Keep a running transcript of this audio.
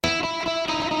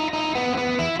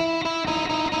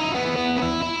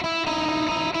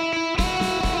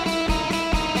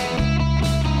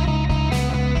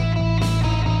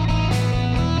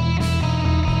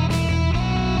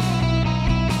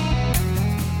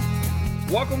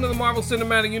Welcome to the Marvel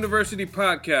Cinematic University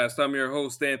podcast. I'm your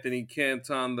host, Anthony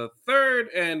Canton III,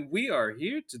 and we are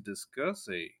here to discuss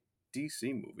a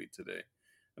DC movie today.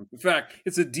 In fact,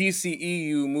 it's a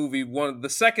DCEU movie, the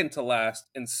second to last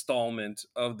installment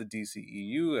of the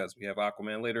DCEU, as we have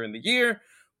Aquaman later in the year.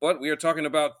 But we are talking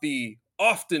about the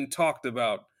often talked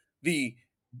about, the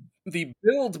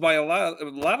billed by a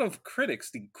lot of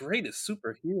critics, the greatest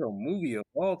superhero movie of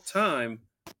all time,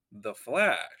 The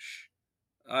Flash.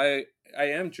 I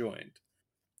am joined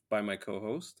by my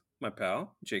co-host, my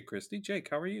pal, Jake Christie. Jake,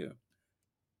 how are you?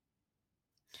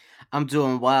 I'm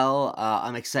doing well.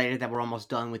 I'm excited that we're almost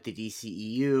done with the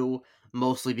DCEU,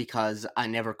 mostly because I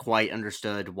never quite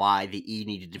understood why the E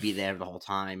needed to be there the whole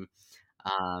time.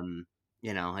 Um,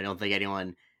 I don't think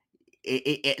anyone,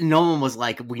 no one was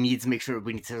like, we need to make sure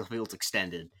we need to feel it's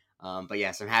extended. But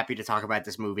yes, I'm happy to talk about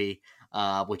this movie,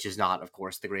 which is not, of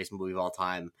course, the greatest movie of all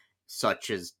time, such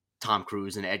as Tom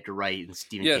Cruise and Edgar Wright and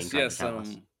Stephen King Yes, tried to yes. tell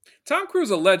us. Tom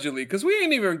Cruise allegedly, because we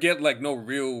ain't even get like no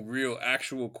real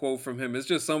actual quote from him. It's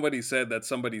just somebody said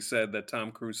that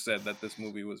Tom Cruise said that this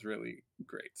movie was really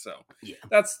great. So Yeah.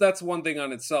 that's one thing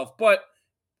on itself. But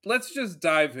let's just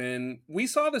dive in. We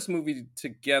saw this movie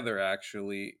together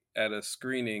actually at a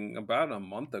screening about a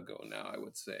month ago now, I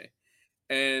would say.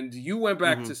 And you went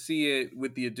back hmm to see it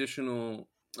with the additional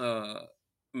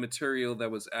material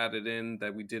that was added in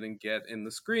that we didn't get in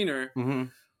the screener. hmm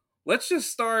Let's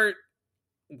just start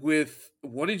with,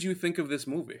 what did you think of this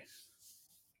movie?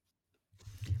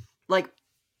 Like,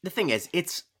 the thing is,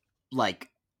 it's like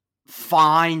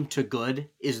fine to good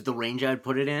is the range I'd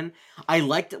put it in. I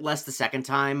liked it less the second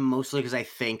time, mostly because I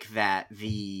think that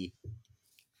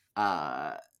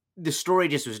uh the story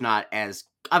just was not as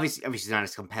obviously not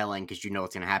as compelling because you know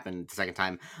what's gonna happen the second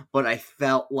time. But I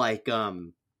felt like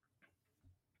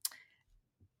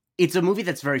it's a movie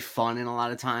that's very fun in a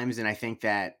lot of times, and I think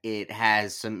that it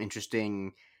has some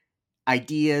interesting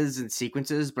ideas and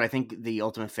sequences. But I think the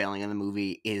ultimate failing of the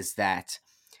movie is that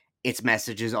its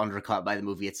message is undercut by the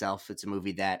movie itself. It's a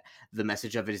movie that the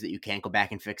message of it is that you can't go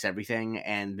back and fix everything,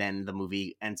 and then the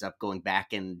movie ends up going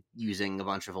back and using a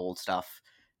bunch of old stuff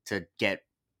to get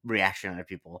reaction out of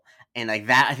people. And like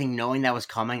that, I think knowing that was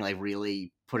coming, like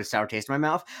really put a sour taste in my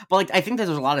mouth. But like I think that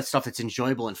there's a lot of stuff that's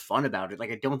enjoyable and fun about it.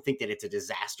 Like I don't think that it's a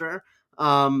disaster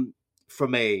from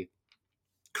a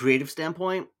creative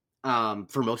standpoint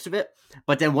for most of it.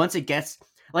 But then once it gets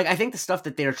like I think the stuff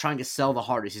that they're trying to sell the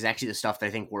hardest is actually the stuff that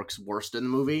I think works worst in the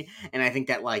movie. And I think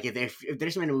that like if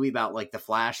there's been a movie about like the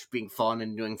Flash being fun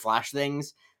and doing Flash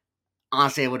things,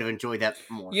 honestly I would have enjoyed that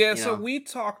more, Yeah, you so know? we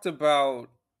talked about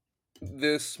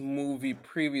this movie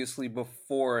previously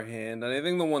beforehand, and I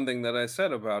think the one thing that I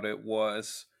said about it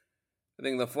was, I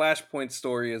think the Flashpoint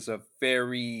story is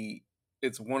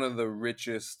it's one of the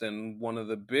richest and one of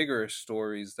the bigger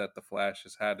stories that the Flash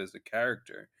has had as a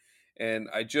character. And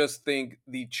I just think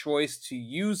the choice to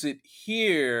use it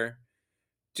here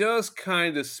just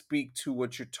kind of speak to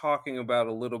what you're talking about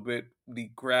a little bit,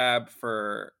 the grab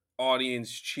for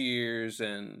audience cheers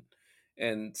and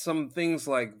some things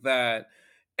like that.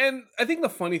 And I think the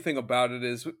funny thing about it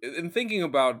is, in thinking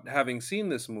about having seen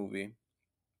this movie,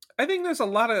 I think there is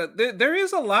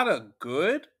a lot of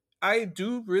good. I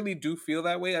do feel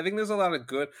that way. I think there's a lot of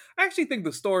good. I actually think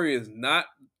the story is not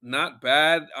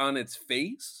bad on its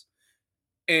face.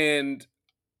 And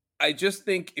I just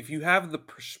think if you have the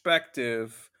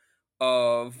perspective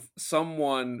of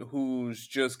someone who's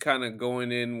just kind of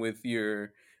going in with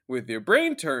your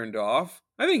brain turned off,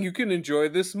 I think you can enjoy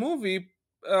this movie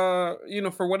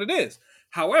for what it is.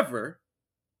 However,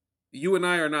 you and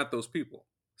I are not those people.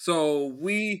 So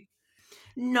we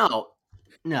No.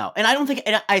 No. And I don't think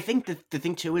and I think that the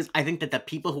thing too is I think that the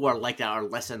people who are like that are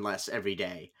less and less every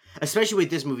day. Especially with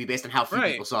this movie based on how few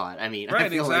right. people saw it. I mean, I Right,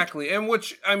 feel like exactly. And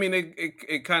which, I mean,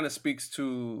 it kind of speaks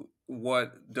to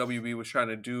what WB was trying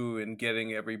to do in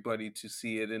getting everybody to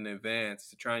see it in advance,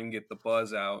 to try and get the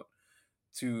buzz out,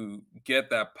 to get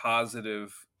that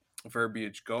positive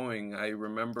verbiage going. I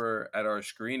remember at our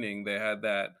screening they had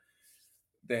that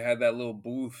little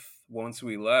booth once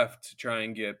we left to try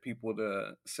and get people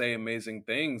to say amazing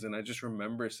things, and I just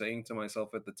remember saying to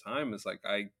myself at the time, is like,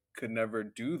 I could never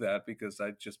do that because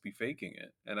I'd just be faking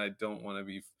it, and I don't want to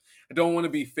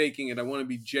be faking it. I want to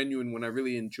be genuine when I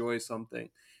really enjoy something.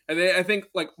 And I think,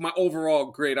 like, my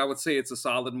overall grade, I would say it's a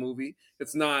solid movie.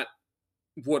 It's not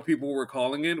what people were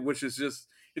calling it, which is just,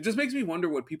 it just makes me wonder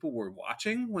what people were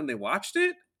watching when they watched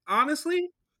it,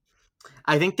 honestly.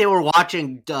 I think they were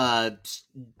watching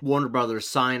Warner Brothers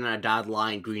sign on a dotted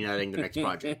line, greenlighting their next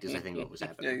project. Is I think what was Yeah,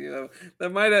 happening. you know,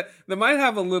 that might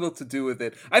have a little to do with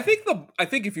it. I think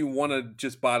if you want to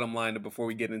just bottom line it before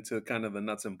we get into kind of the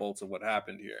nuts and bolts of what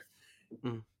happened here,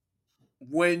 Mm.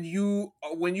 when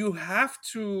you have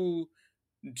to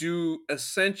do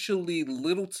essentially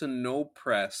little to no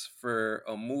press for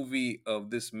a movie of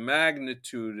this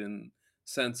magnitude and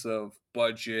sense of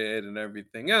budget and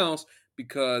everything else,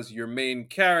 because your main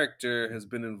character has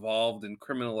been involved in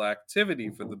criminal activity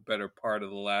for the better part of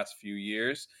the last few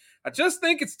years. I just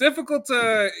think it's difficult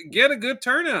to get a good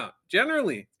turnout.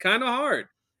 Generally, kind of hard.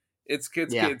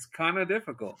 Yeah. It's kind of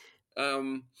difficult.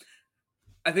 Um,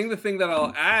 I think the thing that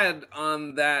I'll add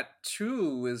on that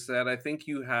too is that I think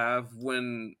you have,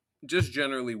 when just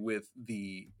generally with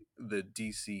the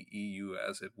DCEU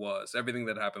as it was, everything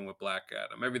that happened with Black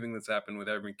Adam, everything that's happened with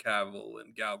Henry Cavill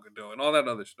and Gal Gadot and all that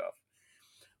other stuff.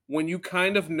 When you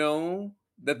kind of know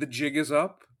that the jig is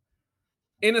up,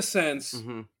 in a sense,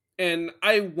 Hmm. and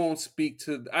I won't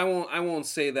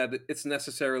say that it's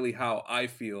necessarily how I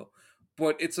feel,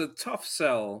 but it's a tough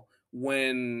sell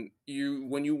when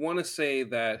you want to say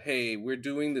that, hey, we're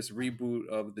doing this reboot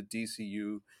of the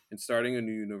DCU and starting a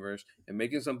new universe and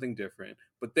making something different,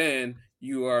 but then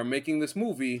you are making this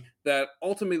movie that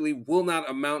ultimately will not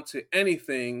amount to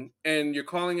anything, and you're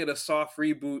calling it a soft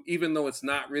reboot even though it's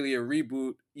not really a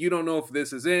reboot. You don't know if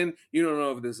this is in, you don't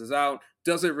know if this is out.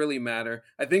 Does it really matter?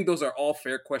 I think those are all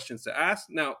fair questions to ask.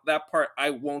 Now, that part I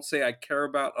won't say I care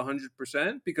about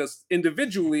 100%, because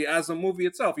individually, as a movie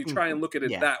itself, you try and look at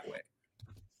it Yeah. that way.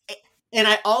 And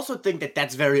I also think that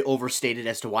that's very overstated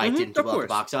as to why it didn't do Of well at the course.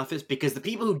 box office, because the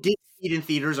people who did see it in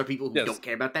theaters are people who Yes. don't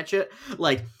care about that shit.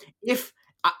 Like, if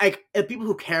people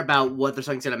who care about whether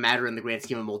something's going to matter in the grand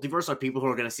scheme of multiverse are people who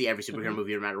are going to see every superhero Hmm.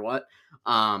 movie no matter what.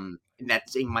 And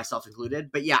that's myself included.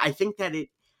 But yeah, I think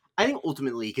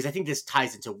ultimately, because I think this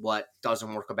ties into what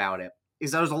doesn't work about it,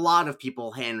 is there's a lot of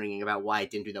people hand wringing about why it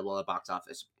didn't do that well at box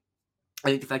office. I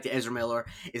think the fact that Ezra Miller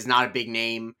is not a big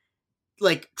name,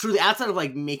 like truly outside of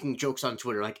like making jokes on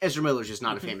Twitter, like Ezra Miller's just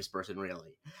not a Hmm. famous person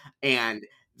really. And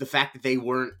the fact that they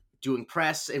weren't doing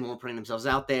press and weren't putting themselves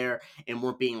out there and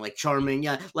weren't being like charming,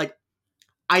 yeah, like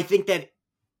I think that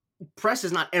press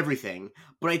is not everything,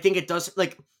 but I think it does,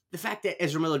 like the fact that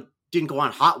Ezra Miller didn't go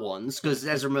on Hot Ones because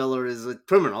Ezra Miller is a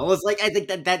criminal. It's like I think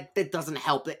that doesn't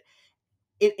help it.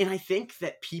 And I think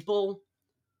that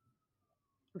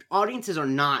audiences are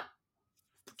not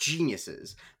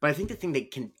geniuses. But I think the thing they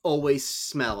can always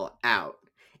smell out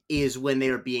is when they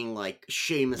are being like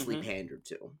shamelessly Hmm. pandered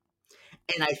to.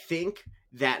 And I think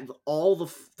that all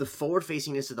the forward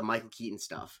facingness of the Michael Keaton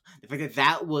stuff, the fact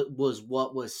that was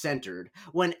what was centered.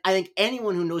 When I think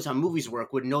anyone who knows how movies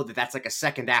work would know that that's like a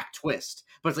second act twist.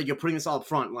 But it's like you're putting this all up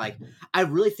front. Like I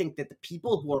really think that the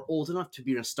people who are old enough to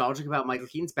be nostalgic about Michael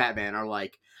Keaton's Batman are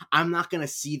like, I'm not gonna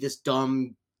see this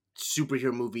dumb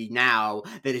superhero movie now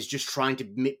that is just trying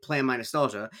to play on my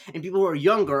nostalgia. And people who are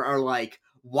younger are like,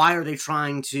 why are they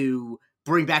trying to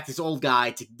bring back this old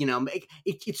guy to make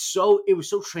it? It was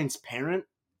so transparent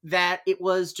that it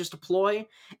was just a ploy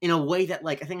in a way that,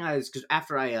 like, I think I was, because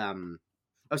after I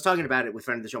was talking about it with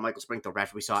friend of the show Michael Springthorpe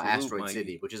after we saw Salute, Asteroid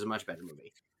City, Mikey. which is a much better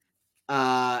movie.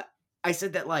 I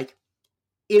said that, like,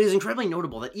 it is incredibly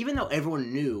notable that even though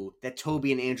everyone knew that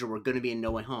Toby and Andrew were going to be in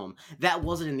No Way Home, that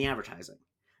wasn't in the advertising,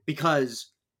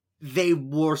 because they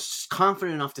were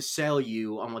confident enough to sell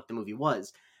you on what the movie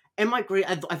was. And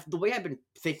the way I've been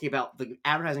thinking about the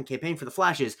advertising campaign for The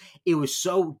Flash is it was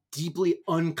so deeply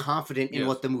unconfident in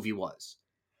what Yes. the movie was.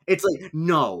 It's like,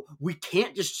 no, we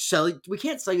can't just we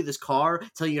can't sell you this car,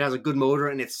 tell you it has a good motor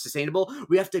and it's sustainable.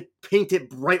 We have to paint it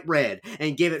bright red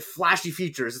and give it flashy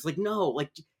features. It's like, no,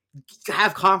 like,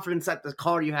 have confidence that the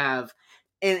car you have.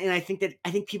 And I think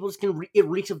people just can it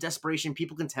reeks of desperation.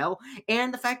 People can tell,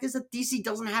 and the fact is that DC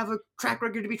doesn't have a track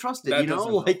record to be trusted. That doesn't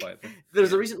help Like either.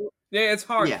 there's Yeah. a reason. Yeah, it's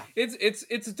hard. Yeah,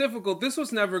 It's difficult. This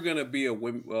was never going to be a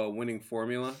winning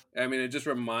formula. I mean, it just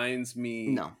reminds me.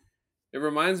 no. It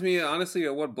reminds me, honestly,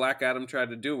 of what Black Adam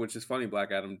tried to do, which is funny.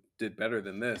 Black Adam did better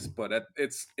than this, but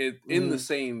it's in the Mm-hmm.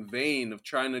 same vein of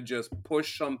trying to just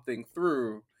push something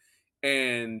through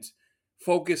and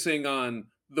focusing on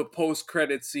the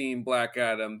post-credit scene. Black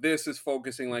Adam. This is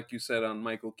focusing, like you said, on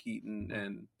Michael Keaton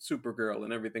and Supergirl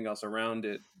and everything else around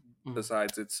it, Mm-hmm.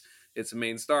 besides its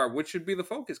main star, which should be the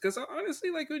focus. Because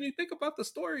honestly, like when you think about the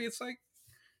story, it's like,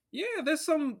 yeah, there's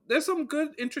some good,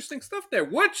 interesting stuff there,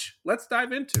 which let's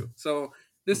dive into. So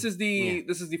this is Yeah.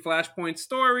 the Flashpoint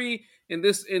story. In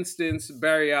this instance,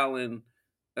 Barry Allen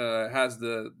has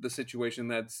the situation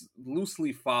that's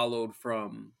loosely followed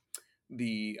from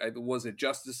was it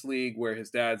Justice League where his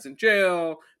dad's in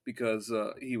jail because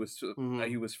Mhm.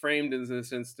 he was framed in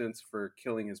this instance for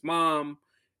killing his mom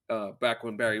back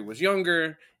when Barry was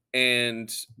younger, and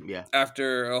Yeah.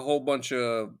 after a whole bunch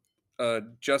of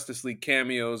Justice League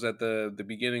cameos at the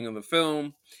beginning of the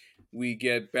film, we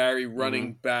get Barry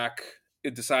running Mhm. back,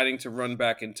 deciding to run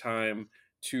back in time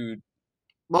to.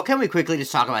 Well, can we quickly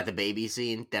just talk about the baby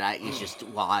scene is just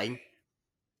why?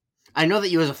 I know that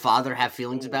you as a father have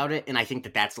feelings Oh, about it, and I think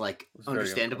that that's, like, it was very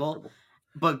understandable,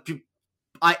 uncomfortable.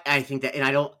 but I think that, and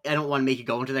I don't wanna make you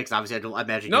go into that because obviously I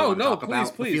imagine you don't No, wanna no, talk please, about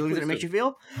the please, feelings that it please makes do. you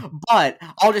feel, but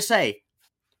I'll just say,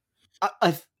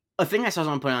 a a thing I saw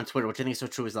someone put on Twitter, which I think is so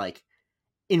true, is, like,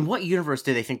 in what universe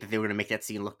did they think that they were gonna make that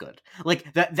scene look good?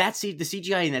 Like, that scene, the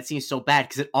CGI in that scene is so bad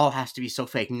because it all has to be so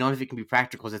fake, none of it can be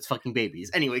practical 'cause it's fucking babies.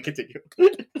 Anyway, continue.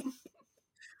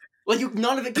 Like,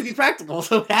 none of it can be practical,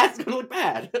 so it has to look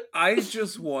bad. I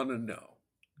just want to know.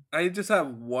 I just have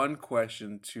one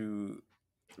question to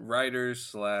writer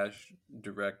slash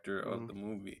director of Mhm, the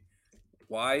movie.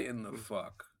 Why in the mhm.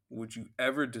 fuck would you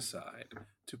ever decide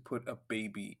to put a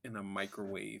baby in a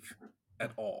microwave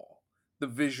at all? The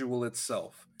visual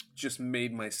itself just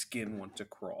made my skin want to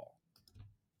crawl.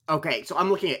 Okay, so I'm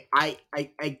looking at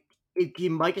he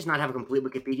might just not have a complete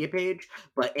Wikipedia page,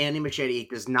 but Andy Machete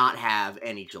does not have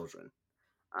any children.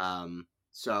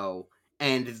 So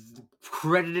and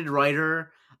credited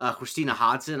writer Christina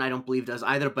Hodson, I don't believe does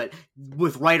either. But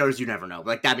with writers, you never know.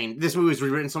 Like, I mean, this movie was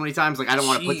rewritten so many times. Like, I don't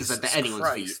want to put this at Jesus anyone's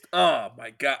feet. Christ. Oh my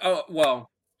god. Oh,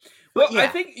 well. But Well, I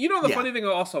yeah, think the yeah, funny thing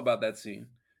also about that scene.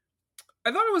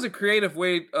 I thought it was a creative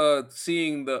way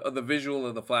seeing the visual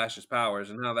of the Flash's powers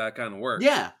and how that kind of works.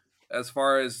 yeah. As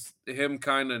far as him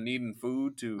kind of needing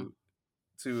food to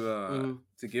uh Mhm.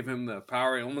 to give him the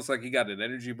power, almost like he got an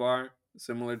energy bar,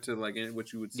 similar to like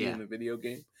what you would see in Yeah, the video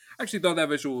game. I actually thought that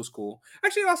visual was cool.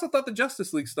 Actually, I also thought the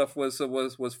Justice League stuff was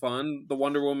fun. The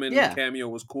Wonder Woman yeah. cameo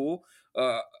was cool.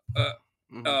 Uh, uh,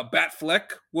 Mhm.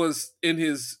 Batfleck was in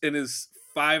his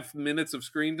 5 minutes of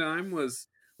screen time was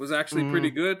actually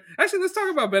pretty Mhm. good. Actually, let's talk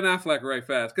about Ben Affleck right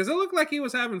fast because it looked like he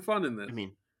was having fun in I this.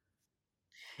 mean,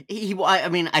 I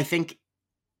mean, I think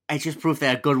it's just proof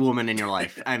that a good woman in your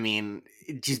life. I mean,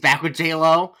 she's back with J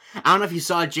Lo. I don't know if you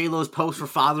saw J Lo's post for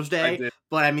Father's I Day, did.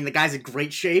 but I mean, the guy's in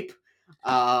great shape.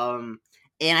 Um,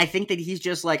 and I think that he's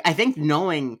just like, I think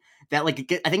knowing that,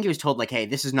 like, I think he was told like, hey,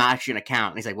 this is not actually an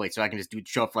account. And he's like, wait, so I can just do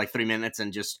show up for like 3 minutes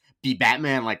and just be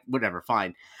Batman, like whatever,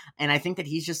 fine. And I think that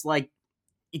he's just like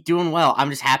doing well. I'm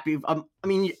just happy. I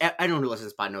mean, I don't know who listens to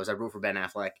this pod knows I root for Ben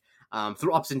Affleck.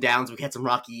 Through ups and downs, we had some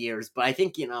rocky years, but I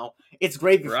think it's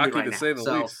gravy for me Rocky right to now. say the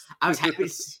So least. I was happy.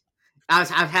 I was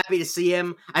happy to see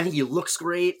him. I think he looks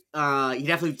great. He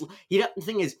definitely. The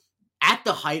thing is, at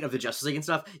the height of the Justice League and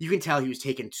stuff, you can tell he was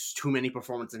taking too many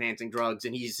performance enhancing drugs,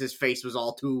 and his face was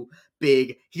all too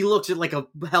big. He looks at like a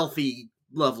healthy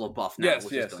level of buff now, Yes,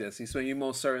 which is yes, good. yes. He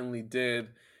most certainly did.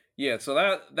 Yeah, so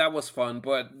that was fun,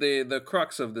 but the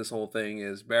crux of this whole thing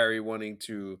is Barry wanting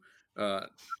to not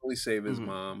only save his Hmm.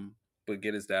 mom but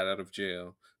get his dad out of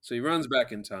jail. So he runs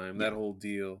back in time, that Yeah, whole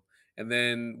deal. And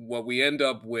then what we end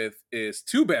up with is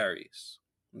two Barrys.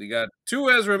 We got two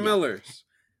Ezra yeah, Millers,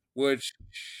 which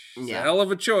is a yeah. hell of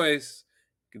a choice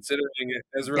considering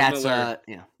Ezra That's Miller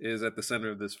yeah. is at the center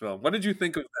of this film. What did you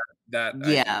think of that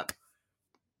idea? Yeah,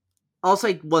 I'll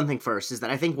say one thing first is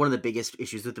that I think one of the biggest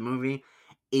issues with the movie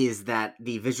is that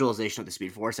the visualization of the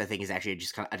Speed Force I think is actually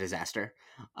just kind of a disaster.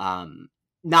 Um,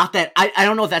 Not that I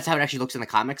don't know if that's how it actually looks in the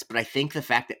comics, but I think the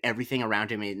fact that everything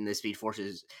around him in the Speed Force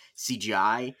is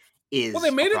CGI Well, they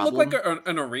is a made it look like problem.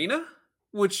 an arena,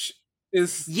 which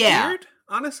is Yeah, weird,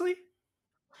 honestly.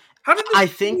 How did the I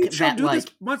think TV show that do this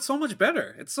like so much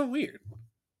better? It's so weird.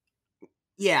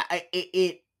 yeah,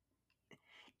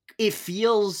 it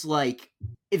feels like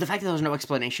the fact that there was no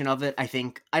explanation of it. I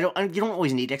think you don't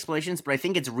always need explanations, but I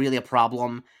think it's really a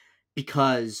problem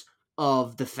because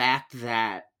of the fact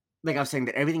that, like I was saying,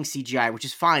 that everything's CGI, which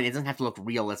is fine. It doesn't have to look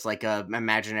real. It's like a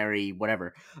imaginary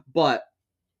whatever. But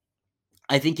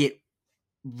I think it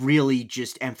really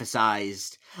just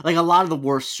emphasized like a lot of the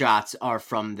worst shots are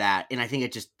from that, and I think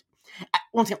it just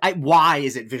once again, why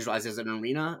is it visualized as an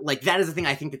arena? Like that is the thing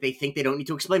I think that they think they don't need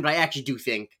to explain, but I actually do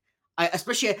think.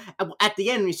 Especially at the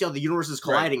end when you see all the universes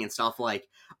Right. colliding and stuff, like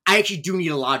I actually do need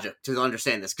a logic to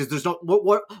understand this because there's no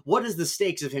what is the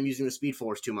stakes of him using the Speed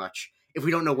Force too much if we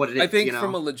don't know what it I is, think you from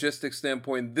a know? logistics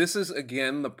standpoint, this is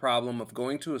again the problem of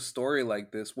going to a story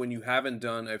like this when you haven't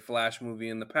done a Flash movie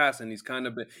in the past, and he's kind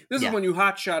of been. This is Yeah. when you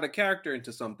hotshot a character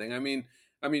into something. I mean,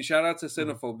 shout out to Hmm.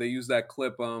 Cinephobe. They use that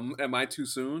clip. Am I too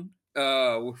soon?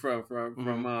 Hmm.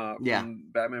 Yeah. From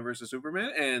Batman versus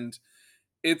Superman, and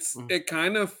Mhm. it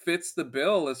kind of fits the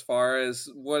bill as far as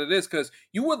what it is, because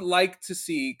you would like to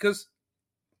see, because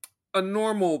a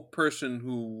normal person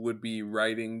who would be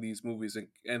writing these movies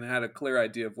and had a clear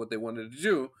idea of what they wanted to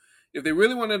do, if they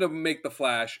really wanted to make the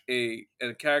Flash a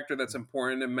character that's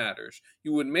important and matters,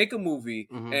 you would make a movie,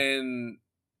 Mhm. and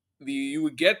you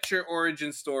would get your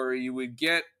origin story, you would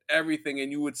get everything,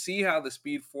 and you would see how the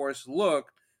Speed Force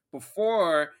looked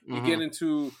before you get Mhm.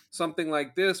 into something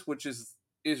like this, which is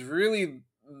really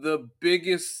the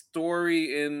biggest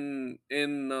story in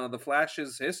the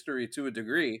Flash's history to a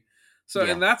degree. So,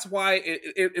 and Yeah. that's why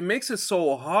it makes it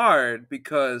so hard,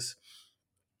 because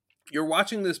you're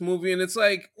watching this movie and it's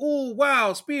like, oh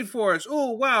wow, Speed Force,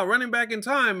 oh wow, running back in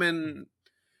time, and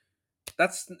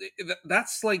that's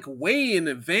that's like way in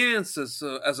advance,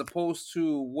 as opposed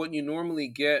to what you normally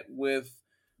get with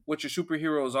what your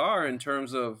superheroes are, in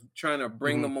terms of trying to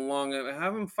bring Mhm. them along and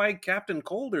have them fight Captain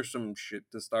Cold or some shit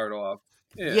to start off.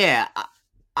 Yeah. Yeah,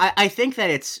 I think that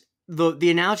it's the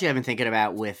analogy I've been thinking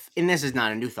about with, and this is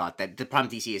not a new thought that the problem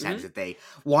DC has had is Hmm. that they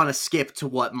want to skip to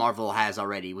what Marvel has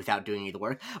already without doing any of the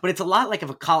work. But it's a lot like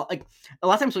like a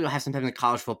lot of times what you'll have sometimes in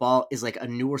college football is like a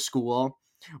newer school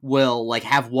will like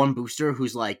have one booster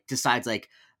who's like decides like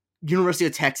University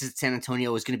of Texas at San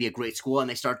Antonio is going to be a great school, and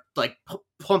they start like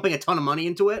pumping a ton of money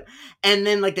into it, and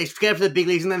then like they get up to the big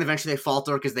leagues, and then eventually they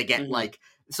falter because they get Hmm. like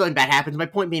something bad happens. My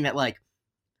point being that like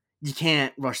you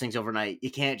can't rush things overnight.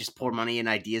 You can't just pour money and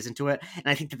ideas into it. And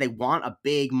I think that they want a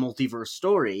big multiverse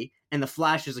story, and the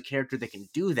Flash is a character that can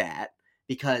do that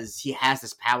because he has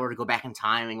this power to go back in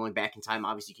time, and going back in time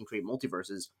obviously can create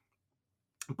multiverses.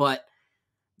 But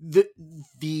the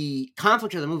the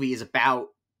conflict of the movie is about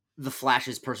the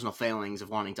Flash's personal failings of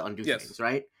wanting to undo Yes. things,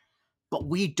 right? But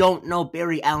we don't know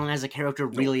Barry Allen as a character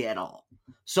No. really at all.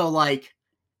 So like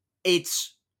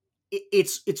it's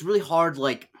it's really hard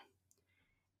like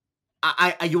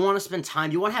you want to spend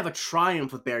time, you want to have a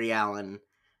triumph with Barry Allen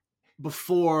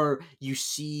before you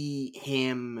see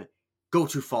him go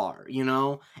too far, you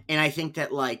know? And I think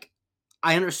that like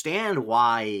I understand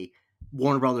why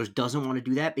Warner Brothers doesn't want to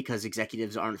do that because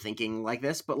executives aren't thinking like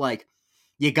this, but like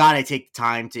you got to take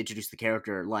time to introduce the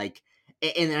character like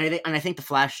and I think the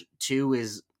Flash 2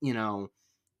 is, you know,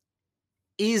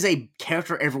 is a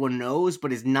character everyone knows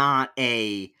but is not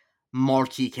a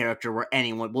marquee character where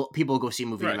anyone well people will go see a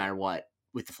movie no Right. matter what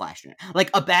with the Flash in it. Like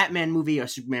a Batman movie, a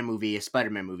Superman movie, a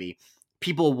Spider-Man movie,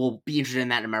 people will be interested in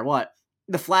that no matter what.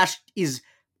 The Flash is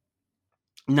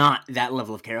not that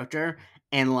level of character,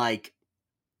 and like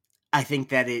I think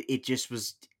that it just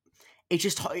was it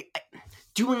just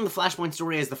doing the Flashpoint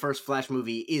story as the first Flash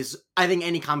movie is I think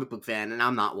any comic book fan, and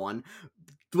I'm not one,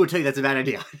 would tell you that's a bad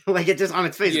idea. Like it just on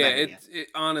its face a Yeah, bad idea. it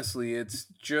honestly, it's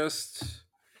just,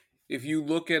 if you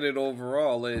look at it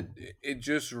overall, it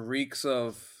just reeks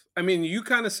of, I mean, you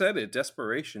kind of said it,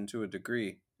 desperation to a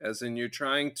degree, as in you're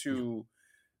trying Yeah. to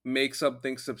make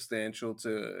something substantial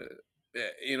to,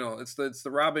 it's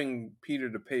the robbing Peter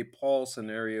to pay Paul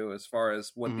scenario, as far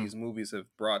as what Hmm. these movies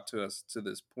have brought to us to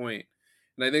this point.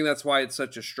 And I think that's why it's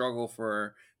such a struggle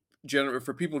for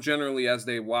for people generally, as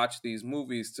they watch these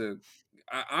movies, to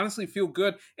honestly feel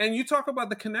good. And you talk about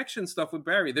the connection stuff with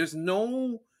Barry, there's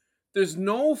no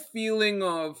feeling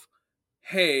of,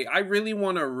 hey, I really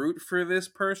want to root for this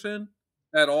person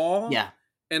at all. Yeah.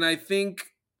 And I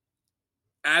think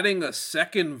adding a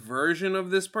second version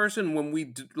of this person,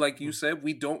 when like you said,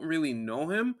 we don't really know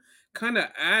him, kind of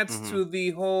adds Hmm. to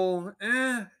the whole,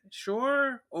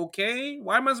 sure, okay,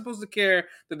 why am I supposed to care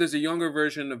that there's a younger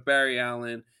version of Barry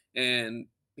Allen, and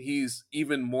he's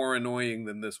even more annoying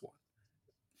than this one?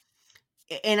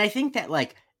 And I think that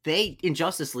like they in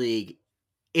Justice League,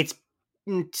 it's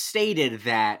stated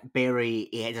that Barry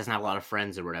doesn't have a lot of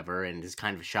friends or whatever, and is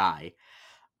kind of shy.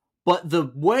 But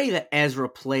the way that Ezra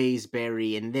plays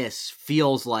Barry in this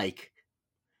feels like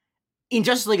in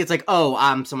Justice League, it's like, oh,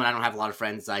 I'm someone I don't have a lot of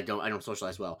friends. I don't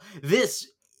socialize well. This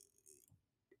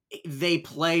they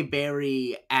play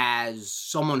Barry as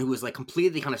someone who is like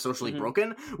completely kind of socially Hmm.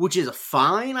 broken, which is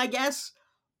fine, I guess.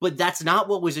 But that's not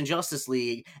what was in Justice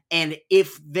League. And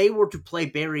if they were to play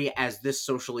Barry as this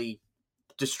socially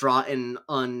distraught and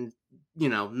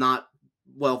not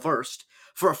well versed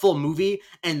for a full movie,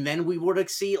 and then we were to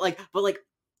see like, but like,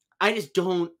 I just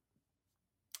don't.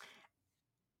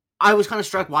 I was kind of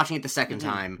struck watching it the second Hmm.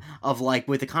 time of like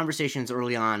with the conversations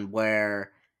early on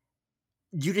where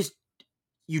you just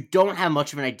you don't have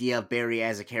much of an idea of Barry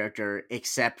as a character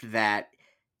except that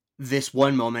this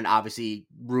one moment obviously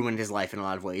ruined his life in a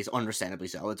lot of ways, understandably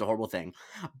so. It's a horrible thing.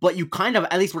 But you kind of,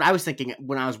 at least what I was thinking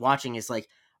when I was watching is like,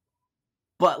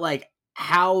 but like,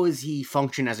 how is he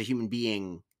function as a human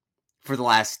being for the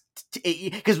last,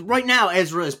 because right now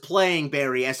Ezra is playing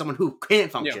Barry as someone who can't Yeah.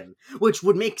 function, which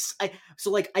would make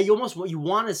so like I almost you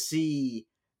want to see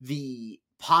the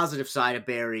positive side of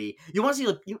Barry. You want to see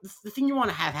like the thing you want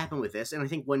to have happen with this, and I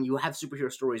think when you have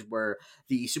superhero stories where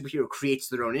the superhero creates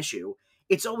their own issue,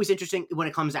 it's always interesting when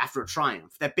it comes after a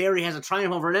triumph that Barry has a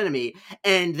triumph over an enemy,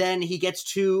 and then he gets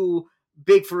too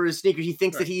big for his sneakers. He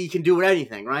thinks Right. that he can do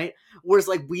anything, right? Whereas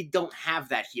like we don't have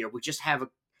that here. We just have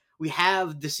we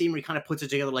have the scene where he kind of puts it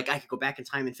together like I could go back in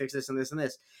time and fix this and this and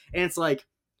this. And it's like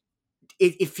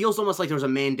it feels almost like there's a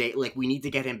mandate, like we need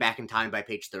to get him back in time by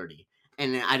page 30.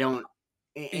 And I don't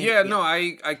Yeah, no,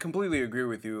 I completely agree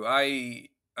with you. I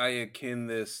akin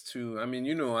this to, I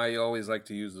mean, I always like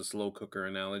to use the slow cooker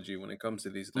analogy when it comes to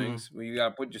these things. Well, you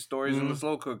gotta put your stories in the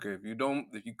slow cooker. If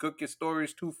you cook your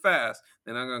stories too fast,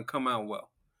 they're not gonna come out well.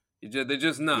 They're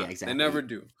just Yeah, not. They exactly. never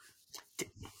do.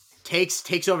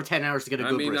 Takes over 10 hours to get a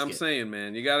good brisket. I'm saying,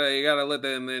 man, you gotta let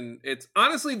them in. It's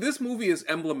honestly, this movie is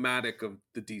emblematic of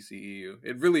the DCEU.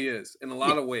 It really is in a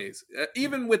lot of ways.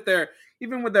 Even with their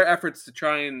efforts to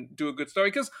try and do a good story.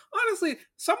 Because honestly,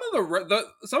 some of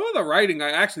the writing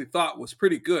I actually thought was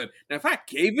pretty good. Now, if I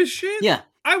gave a shit,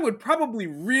 I would probably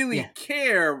really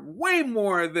care way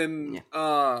more than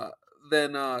a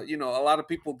lot of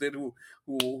people did who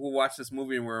watched this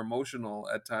movie and were emotional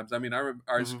at times. I mean,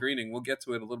 our screening, we'll get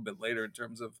to it a little bit later in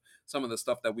terms of some of the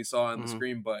stuff that we saw on the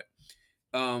screen, but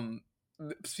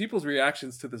people's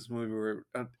reactions to this movie were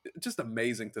just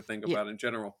amazing to think about in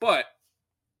general. But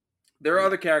there are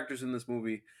other characters in this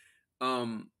movie.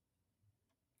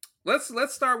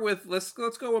 Let's start with let's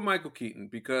go with Michael Keaton,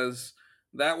 because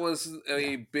that was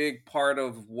a big part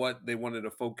of what they wanted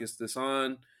to focus this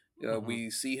on. We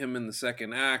see him in the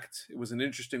second act. It was an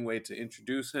interesting way to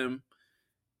introduce him.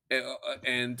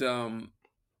 And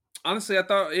honestly, I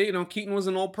thought, Keaton was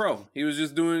an old pro. He was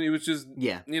just,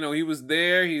 he was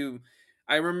there.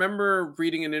 I remember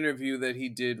reading an interview that he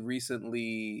did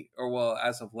recently,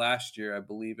 as of last year, I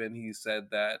believe, and he said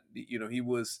that, he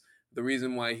was, the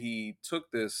reason why he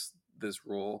took this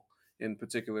role in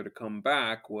particular to come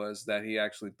back was that he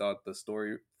actually thought the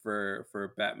story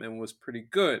for Batman was pretty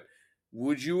good.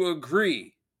 Would you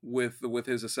agree with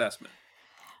his assessment?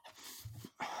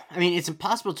 I mean, it's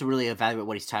impossible to really evaluate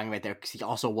what he's talking about there because he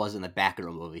also was in the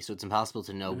Batgirl movie, so it's impossible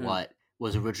to know what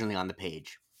was originally on the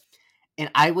page. And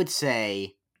I would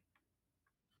say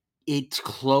it's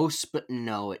close, but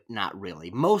no, not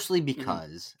really. Mostly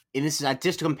because, and this is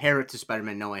just to compare it to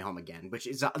Spider-Man No Way Home again, which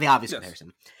is the obvious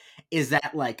comparison, is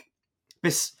that like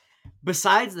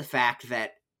besides the fact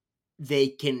that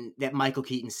that Michael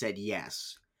Keaton said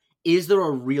yes, is there a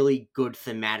really good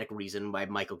thematic reason why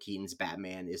Michael Keaton's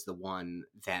Batman is the one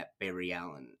that Barry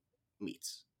Allen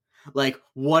meets? Like,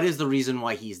 what is the reason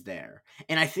why he's there?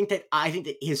 And I think that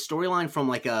his storyline from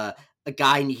like a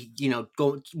guy,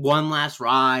 go one last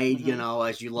ride,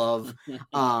 as you love,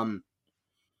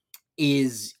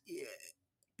 is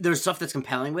there's stuff that's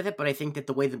compelling with it, but I think that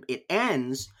the way that it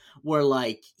ends, where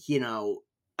like,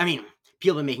 I mean,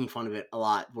 people have been making fun of it a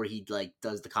lot, where he like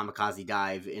does the kamikaze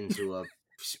dive into a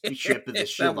ship with the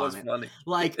shield on it. Funny.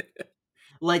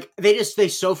 Like they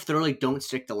so thoroughly don't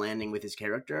stick the landing with his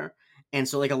character. And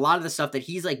so like a lot of the stuff that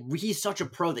he's such a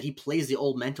pro that he plays the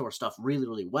old mentor stuff really,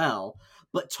 really well.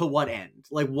 But to what end?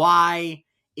 Like, why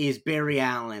is Barry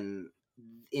Allen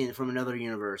from another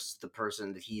universe the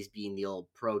person that he's being the old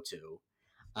pro to?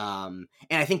 And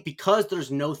I think because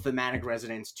there's no thematic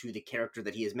resonance to the character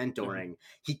that he is mentoring,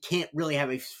 he can't really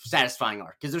have a satisfying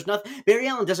arc because there's nothing. Barry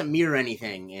Allen doesn't mirror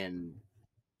anything in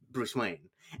Bruce Wayne,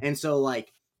 and so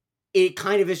like it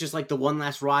kind of is just like the one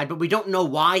last ride, but we don't know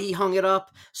why he hung it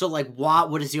up. So like,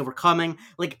 what is he overcoming?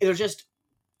 Like, there's just.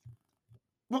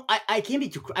 Well, I can't be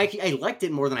too. I liked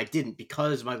it more than I didn't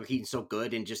because Michael Keaton's so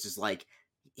good and just is like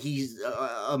he's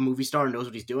a movie star and knows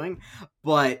what he's doing,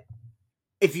 but.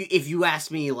 If you ask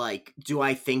me, like, do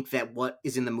I think that what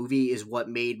is in the movie is what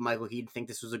made Michael Keaton think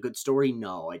this was a good story?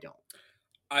 No, I don't.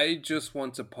 I just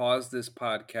want to pause this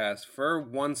podcast for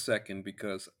 1 second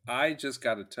because I just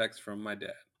got a text from my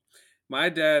dad. My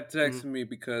dad texted me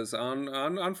because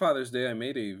on Father's Day, I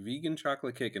made a vegan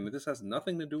chocolate cake, and this has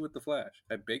nothing to do with The Flash.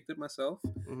 I baked it myself,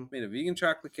 made a vegan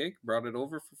chocolate cake, brought it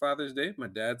over for Father's Day. My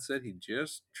dad said he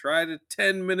just tried it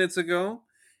 10 minutes ago.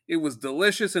 It was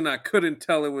delicious, and I couldn't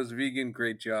tell it was vegan.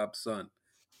 Great job, son.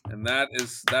 And that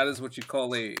is what you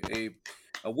call a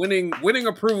winning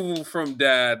approval from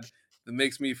dad that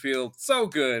makes me feel so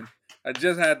good. I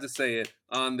just had to say it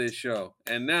on this show.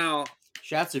 And now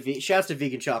Shouts to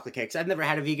vegan chocolate cakes. I've never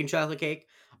had a vegan chocolate cake,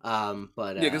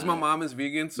 but Yeah, because my mom is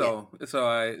vegan, yeah. so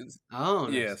I Oh,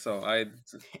 yeah, nice. so I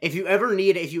If you ever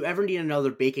need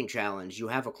another baking challenge, you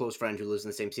have a close friend who lives in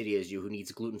the same city as you who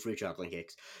needs gluten-free chocolate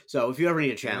cakes. So if you ever need a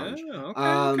yeah, challenge, okay,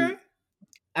 okay.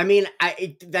 I mean,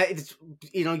 that it's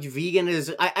vegan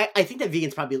is. I think that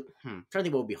vegan's probably. Trying to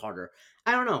think what would be harder.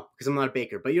 I don't know because I'm not a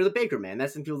baker, but you're the baker, man.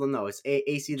 That's some people don't know. It's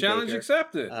AC the Challenge baker.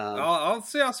 accepted. Um, I'll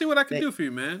see what I can th- do for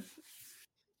you, man.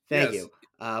 Thank Yes. you.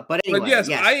 But But anyway, yes,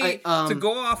 yes, I I to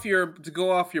go off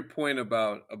your point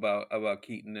about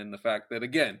Keaton and the fact that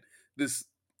again, this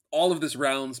all of this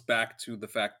rounds back to the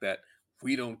fact that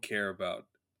we don't care about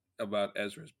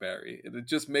Ezra's Barry. And it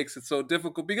just makes it so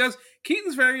difficult because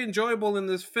Keaton's very enjoyable in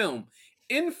this film.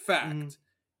 In mhm. fact,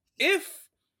 if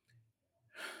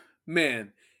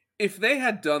man, if they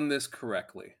had done this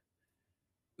correctly,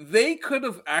 they could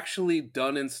have actually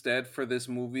done instead for this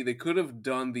movie, they could have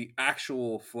done the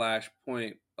actual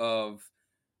flashpoint of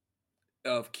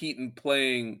Keaton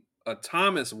playing a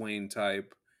Thomas Wayne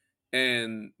type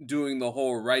and doing the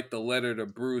whole write the letter to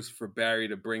Bruce for Barry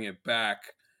to bring it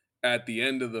back at the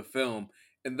end of the film.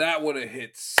 And that would have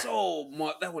hit so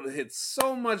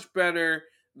much better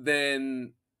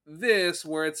than this,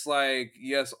 where it's like,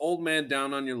 yes, old man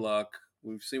down on your luck.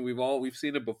 We've seen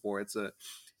it before. It's a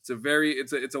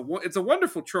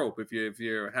wonderful trope if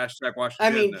you're hashtag wash I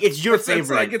mean, agenda. it's your It's like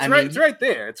favorite. I mean, it's right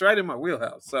there. It's right in my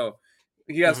wheelhouse. So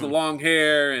he has the mhm. long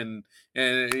hair and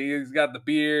he's got the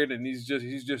beard and he's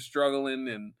just struggling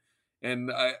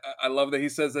and I love that he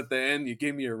says at the end, you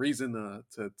gave me a reason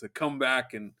to come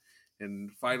back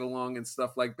and fight along and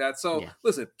stuff like that. So Yeah.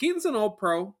 listen, Keaton's an old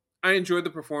pro. I enjoyed the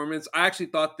performance. I actually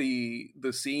thought the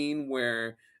scene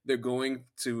where they're going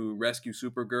to rescue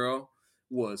Supergirl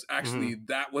was Mhm. actually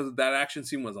that action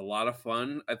scene was a lot of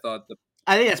fun. I thought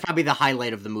I think that's probably the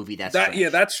highlight of the movie. That stretch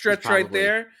that is stretch right probably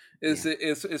there yeah.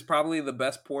 is probably the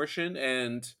best portion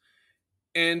and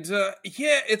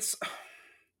yeah, it's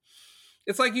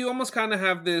like you almost kind of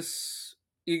have this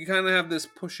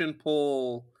push and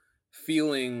pull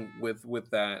feeling with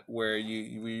that where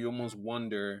you almost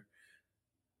wonder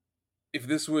if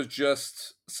this was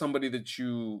just somebody that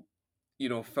you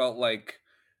know felt like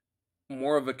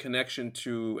more of a connection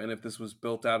to, and if this was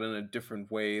built out in a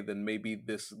different way then maybe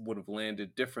this would have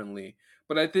landed differently.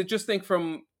 But I did just think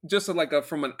from just like a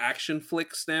from an action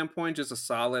flick standpoint, just a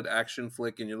solid action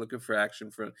flick, and you're looking for action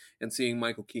for and seeing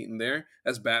Michael Keaton there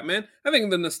as Batman, I think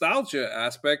the nostalgia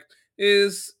aspect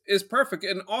is perfect.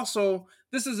 And also,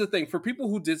 this is the thing for people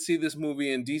who did see this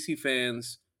movie and DC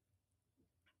fans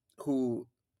who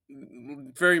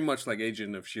very much like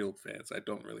Agent of Shield fans, I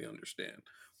don't really understand,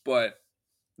 but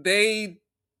they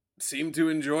seem to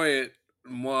enjoy it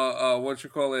more, what you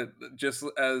call it, just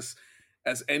as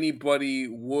anybody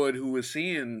would who was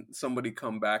seeing somebody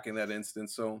come back in that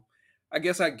instance. So I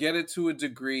guess I get it to a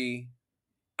degree.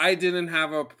 I didn't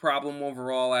have a problem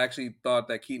overall. I actually thought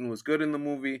that Keaton was good in the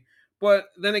movie, but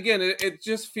then again, it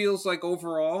just feels like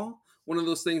overall one of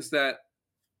those things that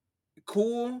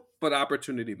cool but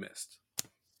opportunity missed.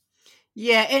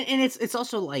 Yeah, and it's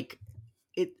also like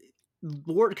it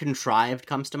the word contrived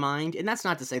comes to mind, and that's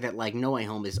not to say that like No Way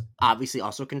Home is obviously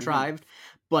also Hmm. contrived,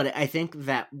 but I think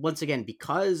that once again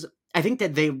because I think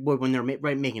that they were when they're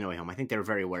making No Way Home, I think they were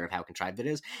very aware of how contrived it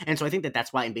is, and so I think that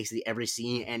that's why in basically every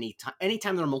scene,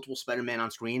 anytime there are multiple Spider-Man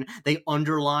on screen, they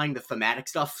underline the thematic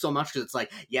stuff so much because it's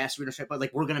like yes, we're gonna but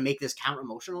like we're gonna make this count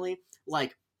emotionally.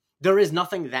 Like there is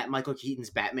nothing that Michael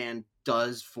Keaton's Batman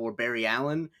does for Barry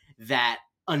Allen that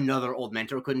another old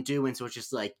mentor couldn't do, and so it's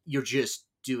just like you're just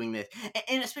doing this,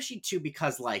 and especially too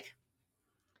because like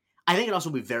I think it also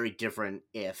would be very different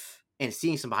if and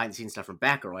seeing some behind the scenes stuff from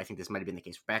Batgirl, I think this might have been the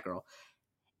case for Batgirl.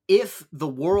 If the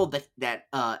world that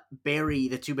Barry,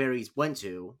 the two Barrys went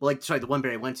to, like sorry, the one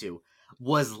Barry went to,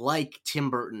 was like Tim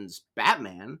Burton's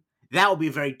Batman, that would be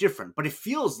very different. But it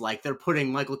feels like they're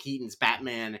putting Michael Keaton's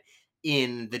Batman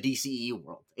in the DCE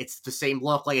world. It's the same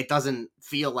look. Like it doesn't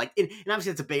feel like, and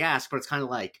obviously it's a big ask, but it's kind of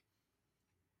like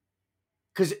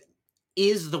because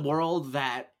is the world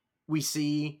that we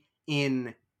see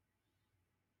in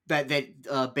that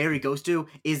Barry goes to,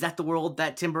 is that the world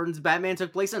that Tim Burton's Batman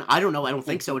took place in? I don't know. I don't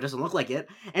think so. It doesn't look like it.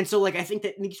 And so, like, I think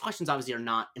that these questions obviously are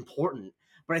not important,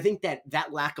 but I think that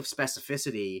that lack of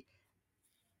specificity.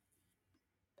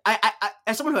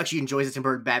 As someone who actually enjoys the Tim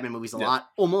Burton Batman movies a Yeah. lot,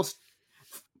 almost,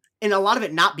 and a lot of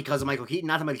it not because of Michael Keaton,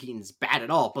 not that Michael Keaton's bad at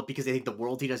all, but because I think the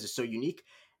world he does is so unique.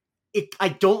 I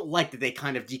don't like that they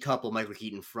kind of decouple Michael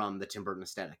Keaton from the Tim Burton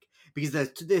aesthetic because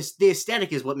the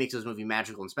aesthetic is what makes this movie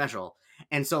magical and special,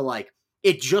 and so like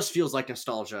it just feels like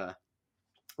nostalgia.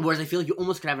 Whereas I feel like you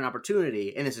almost could have an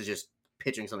opportunity, and this is just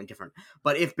pitching something different.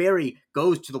 But if Barry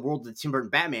goes to the world of the Tim Burton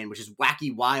Batman, which is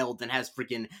wacky, wild, and has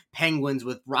freaking penguins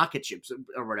with rocket ships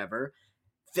or whatever,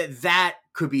 that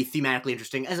could be thematically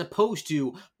interesting, as opposed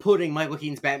to putting Michael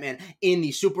Keaton's Batman in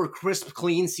the super crisp,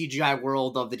 clean CGI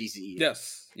world of the DCEU.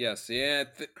 Yes, yeah.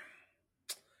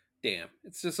 Damn,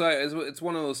 it's just like it's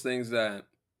one of those things that,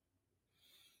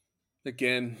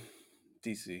 again,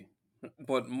 DC,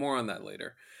 but more on that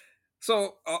later.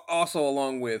 So also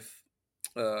along with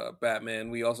Batman,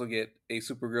 we also get a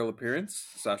Supergirl appearance,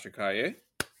 Sasha Calle.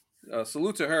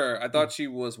 Salute to her. I thought she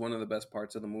was one of the best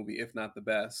parts of the movie, if not the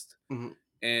best. Mhm.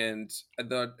 And I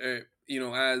thought,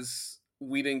 as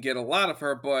we didn't get a lot of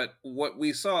her, but what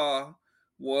we saw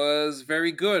was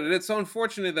very good. And it's so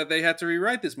unfortunate that they had to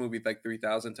rewrite this movie like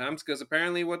 3,000 times, because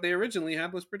apparently what they originally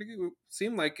had was pretty good. It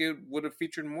seemed like it would have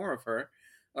featured more of her.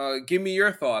 Give me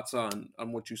your thoughts on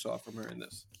what you saw from her in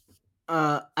this.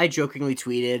 I jokingly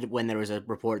tweeted when there was a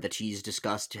report that she's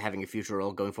discussed having a future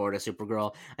role going forward as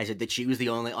Supergirl. I said that she was the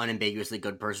only unambiguously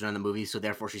good person in the movie, so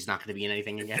therefore she's not going to be in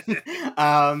anything again.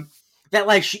 That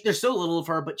like there's so little of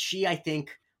her, but she, I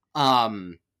think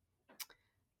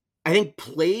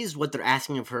plays what they're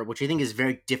asking of her, which I think is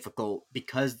very difficult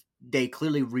because they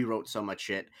clearly rewrote so much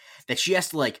shit that she has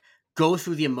to like go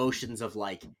through the emotions of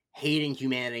like hating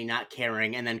humanity, not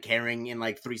caring, and then caring in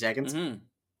like 3 seconds. Mm-hmm.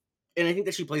 And I think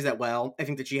that she plays that well. I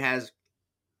think that she has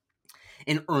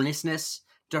an earnestness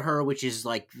to her, which is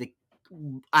like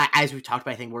as we've talked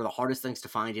about, I think one of the hardest things to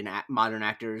find in modern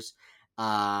actors,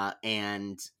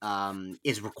 and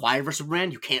is required for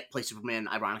Superman. You can't play Superman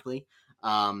ironically,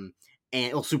 and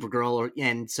Supergirl,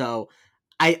 and so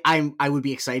I would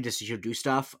be excited to see her do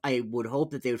stuff. I would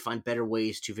hope that they would find better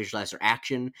ways to visualize her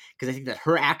action, because I think that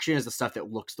her action is the stuff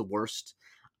that looks the worst,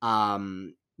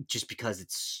 just because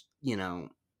it's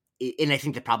and I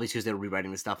think that probably because they're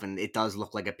rewriting the stuff, and it does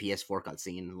look like a PS4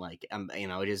 cutscene. Like,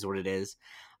 it is what it is.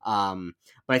 But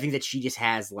I think that she just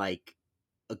has like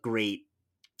a great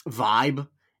vibe,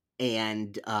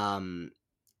 and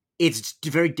it's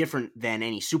very different than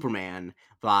any Superman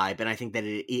vibe. And I think that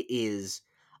it is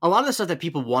a lot of the stuff that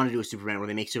people want to do with Superman, where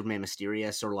they make Superman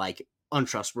mysterious or like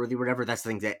untrustworthy or whatever. That's the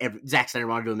thing that Zack Snyder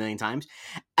wanted to do a million times.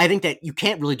 I think that you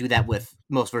can't really do that with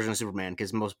most versions of Superman,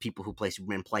 because most people who play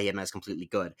Superman play him as completely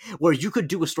good. Where you could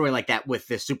do a story like that with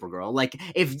this Supergirl. Like,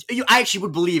 I actually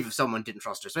would believe if someone didn't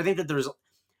trust her. So I think that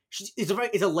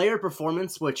it's a layered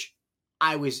performance, which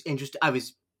I was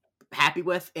happy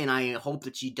with, and I hope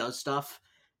that she does stuff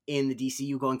in the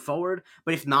DCU going forward.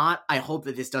 But if not, I hope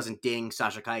that this doesn't ding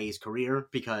Sasha Calle's career,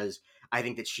 because I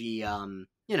think that she,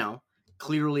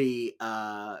 clearly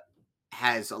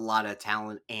has a lot of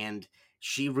talent, and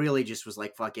she really just was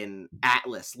like fucking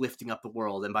Atlas lifting up the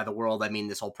world. And by the world, I mean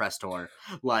this whole press tour.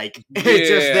 Like, it's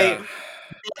just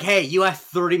hey, you have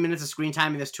 30 minutes of screen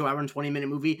time in this 2 hour and 20-minute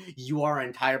movie. You are an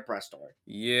entire press tour.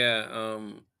 Yeah.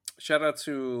 Shout out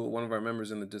to one of our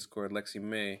members in the Discord, Lexi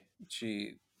May.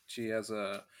 She has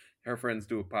her friends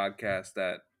do a podcast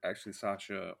that actually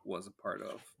Sasha was a part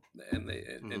of, and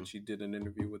and she did an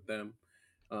interview with them.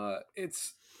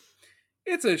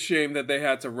 It's a shame that they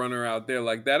had to run her out there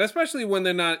like that, especially when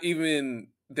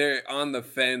they're on the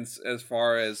fence as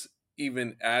far as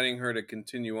even adding her to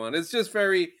continue on. It's just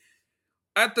very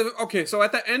so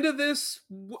at the end of this,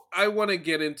 I want to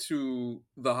get into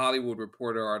the Hollywood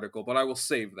Reporter article, but I will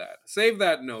save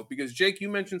that note, because Jake, you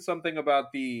mentioned something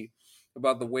about the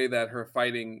way that her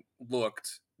fighting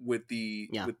looked with the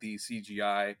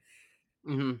CGI.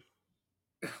 Mm-hmm.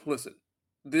 Listen,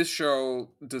 this show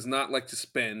does not like to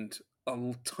spend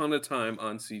a ton of time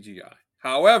on CGI.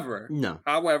 However,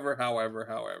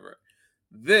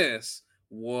 this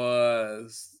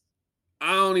was,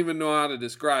 I don't even know how to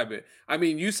describe it. I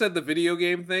mean, you said the video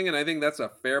game thing, and I think that's a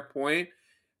fair point.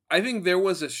 I think there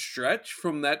was a stretch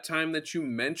from that time that you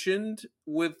mentioned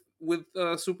with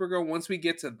Supergirl. Once we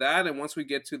get to that, and once we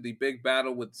get to the big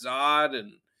battle with Zod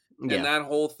and that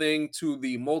whole thing, to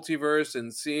the multiverse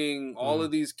and seeing all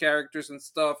of these characters and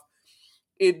stuff,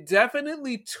 it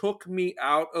definitely took me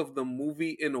out of the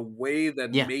movie in a way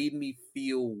that made me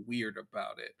feel weird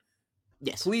about it.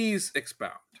 Yes. Please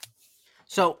expound.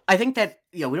 So I think that,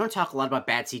 we don't talk a lot about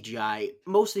bad CGI,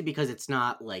 mostly because it's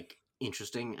not like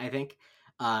interesting, I think.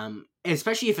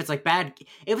 Especially if it's like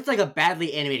a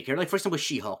badly animated character, like for example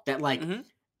She-Hulk, that like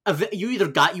you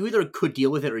either could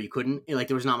deal with it or you couldn't. Like,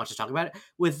 there was not much to talk about it.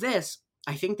 With this,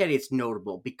 I think that it's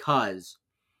notable because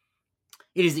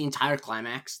it is the entire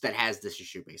climax that has this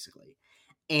issue, basically.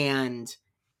 And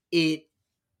it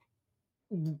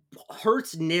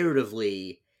hurts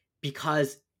narratively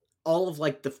because all of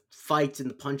like the fights and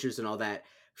the punches and all that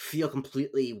feel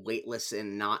completely weightless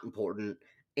and not important.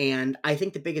 And I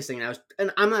think the biggest thing,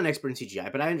 and I'm not an expert in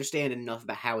CGI, but I understand enough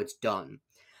about how it's done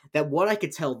that what I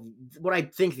could tell, what I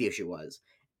think the issue was,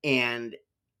 and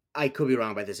I could be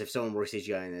wrong about this. If someone works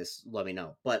CGI in this, let me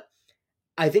know. But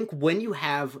I think when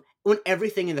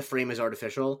everything in the frame is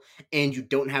artificial and you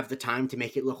don't have the time to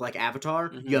make it look like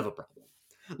Avatar, you Hmm. have a problem.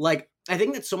 Like, I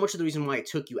think that's so much of the reason why it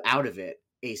took you out of it,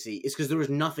 AC, is because there was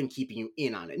nothing keeping you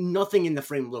in on it. Nothing in the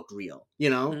frame looked real, you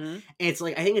know? Hmm. And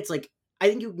I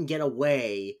think you can get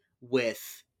away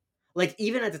with, like,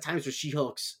 even at the times where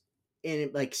She-Hulk's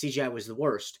and like CGI was the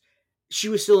worst, she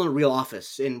was still in a real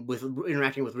office and with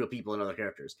interacting with real people and other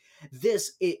characters.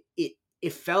 This,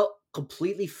 it felt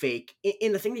completely fake.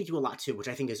 And the thing they do a lot too, which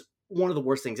I think is one of the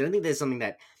worst things, and I think that's something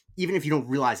that even if you don't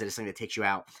realize that it's something that takes you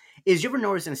out, is you ever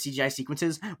notice in CGI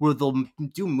sequences where they'll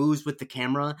do moves with the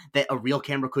camera that a real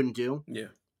camera couldn't do? Yeah.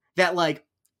 That like,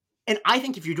 and I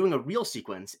think if you're doing a real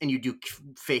sequence and you do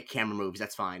fake camera moves,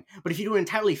 that's fine. But if you do an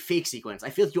entirely fake sequence, I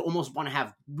feel like you almost want to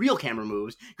have real camera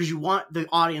moves because you want the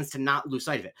audience to not lose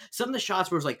sight of it. Some of the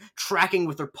shots where it's like tracking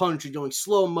with their punch and doing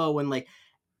slow mo and like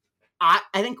I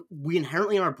think we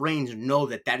inherently in our brains know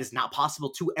that that is not possible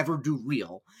to ever do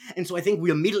real. And so I think we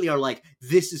immediately are like,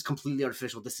 this is completely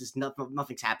artificial. This is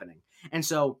nothing's happening. And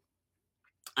so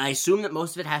I assume that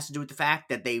most of it has to do with the fact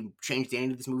that they changed the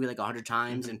ending of this movie like 100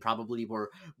 times Hmm. and probably were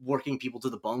working people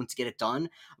to the bone to get it done.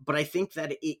 But I think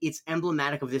that it's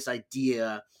emblematic of this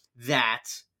idea that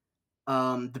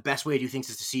the best way to do things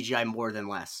is to CGI more than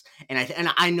less. And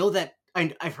I know that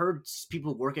I've heard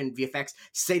people work in VFX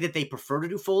say that they prefer to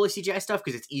do Foley CGI stuff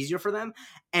because it's easier for them.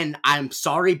 And I'm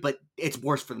sorry, but it's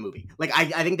worse for the movie. Like I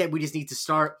think that we just need to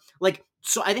start like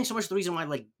so. I think so much the reason why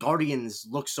like Guardians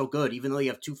looks so good, even though you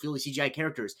have two Foley CGI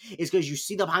characters, is because you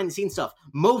see the behind the scenes stuff.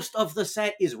 Most of the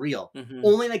set is real. Hmm.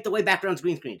 Only like the way background's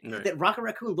green screen. Right. That Rocket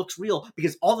Raccoon looks real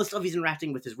because all the stuff he's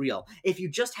interacting with is real. If you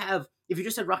just had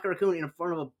Rocket Raccoon in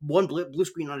front of one blue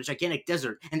screen on a gigantic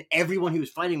desert and everyone he was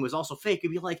fighting was also fake,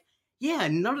 you'd be like, yeah,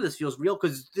 none of this feels real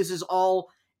because this is all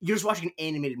you're just watching an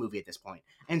animated movie at this point.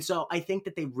 And so I think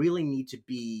that they really need to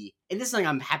be, and this is something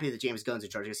I'm happy that James Gunn's in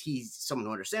charge because he's someone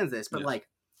who understands this, but Yes. like,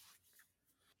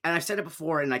 and I've said it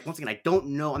before, and like once again, I don't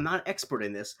know, I'm not an expert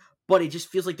in this, but it just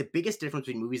feels like the biggest difference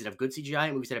between movies that have good CGI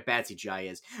and movies that have bad CGI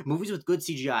is movies with good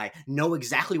CGI know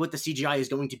exactly what the CGI is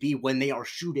going to be when they are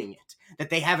shooting it. That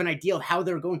they have an idea of how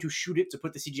they're going to shoot it to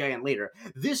put the CGI in later.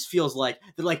 This feels like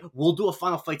they're like, we'll do a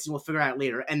final fight scene, we'll figure it out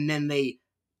later, and then they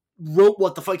wrote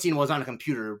what the fight scene was on a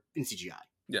computer in CGI.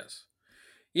 Yes.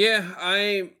 Yeah,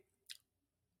 I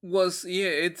was yeah,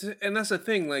 it's and that's the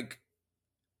thing, like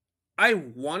I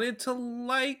wanted to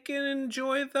like and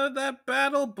enjoy that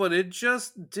battle, but it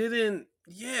just didn't.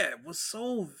 Yeah, it was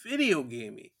so video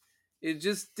gamey. It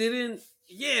just didn't.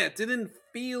 Yeah, it didn't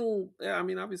feel. Yeah, I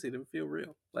mean, obviously, it didn't feel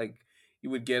real. Like you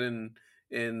would get in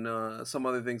some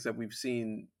other things that we've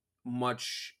seen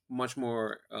much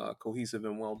more cohesive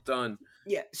and well done.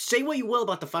 Yeah, say what you will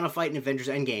about the final fight in Avengers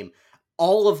Endgame,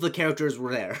 all of the characters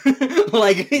were there.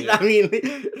 Like, Yeah. I mean,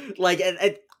 like,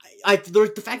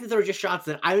 the fact that there are just shots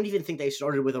that I don't even think they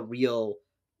started with a real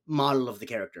model of the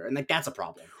character, and like that's a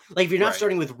problem. Like, if you're not Right.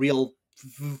 starting with real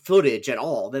footage at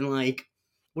all, then like,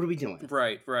 what are we doing?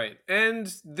 Right.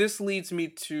 And this leads me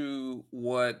to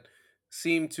what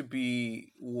seemed to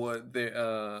be what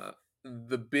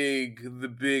the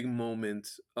big moment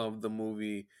of the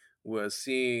movie was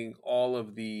seeing all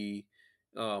of the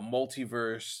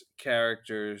multiverse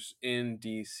characters in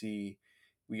DC.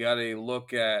 We got a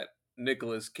look at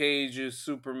Nicolas Cage's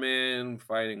Superman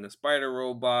fighting a spider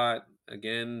robot,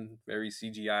 again, very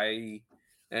CGI,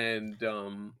 and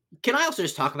Can I also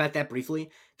just talk about that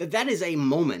briefly? That is a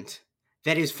moment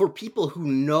that is for people who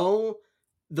know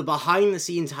the behind the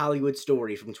scenes Hollywood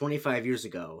story from 25 years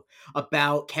ago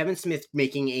about Kevin Smith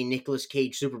making a Nicolas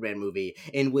Cage Superman movie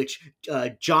in which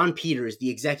John Peters, the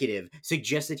executive,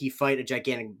 suggested he fight a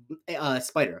gigantic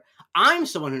spider. I'm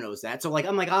someone who knows that, so like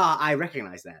I'm like I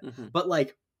recognize that, mhm. but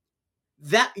like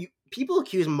people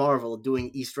accuse Marvel of doing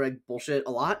Easter egg bullshit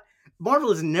a lot. Marvel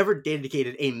has never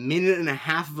dedicated a minute and a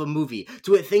half of a movie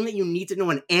to a thing that you need to know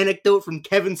an anecdote from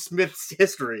Kevin Smith's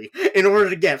history in order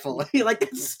to get fully. Like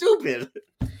that's stupid.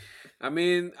 I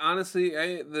mean, honestly,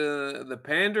 the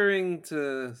pandering,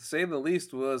 to say the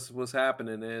least, was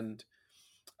happening, and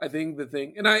I think the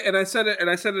thing, and I said it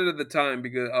at the time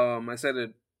because I said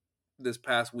it this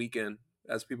past weekend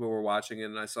as people were watching it,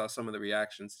 and I saw some of the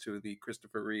reactions to the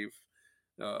Christopher Reeve,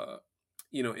 uh,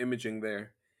 imaging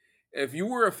there. If you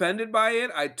were offended by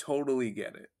it, I totally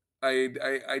get it.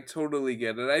 I totally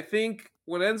get it. I think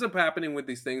what ends up happening with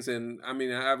these things, and I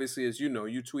mean, obviously, as you know,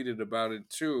 you tweeted about it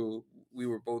too. We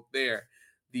were both there.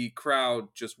 the crowd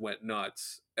just went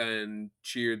nuts and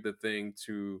cheered the thing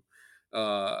to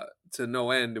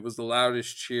no end. It was the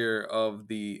loudest cheer of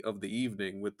the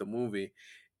evening with the movie.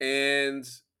 And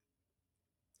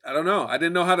I don't know. I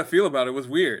didn't know how to feel about it. It was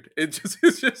weird. It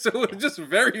was just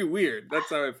very weird. That's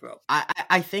how I felt.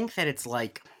 I think that it's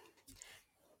like,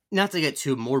 not to get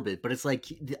too morbid, but it's like,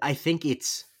 I think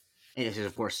it's, and this is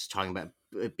of course talking about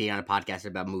being on a podcast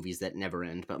about movies that never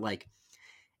end, but like,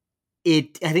 I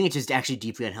think it's just actually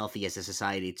deeply unhealthy as a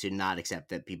society to not accept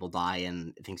that people die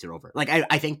and things are over. Like,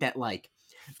 I think that like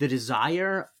the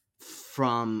desire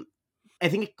from, I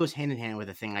think it goes hand in hand with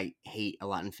a thing I hate a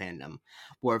lot in fandom,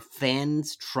 where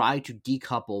fans try to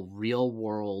decouple real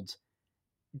world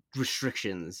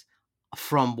restrictions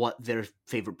from what their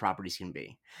favorite properties can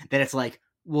be. That it's like,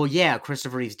 well, yeah,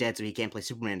 Christopher Reeve's dead, so he can't play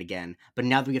Superman again. But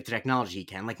now that we get the technology, he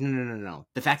can. Like, no.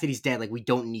 The fact that he's dead, like, we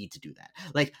don't need to do that.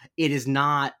 Like, it is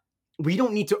not. We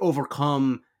don't need to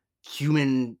overcome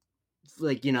human,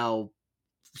 like,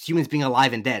 humans being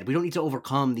alive and dead. We don't need to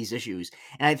overcome these issues.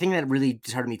 And I think that really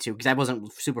disheartened me too, because I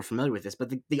wasn't super familiar with this.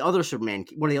 But the other Superman,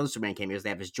 one of the other Superman cameos they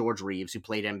have is George Reeves, who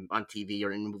played him on TV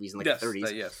or in movies in like the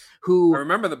 30s. Yes. Who I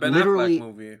remember the Ben literally,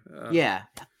 Affleck movie.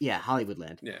 yeah,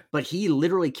 Hollywoodland. Yeah. But he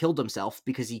literally killed himself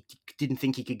because he didn't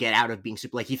think he could get out of being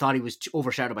super. Like, he thought he was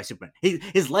overshadowed by Superman.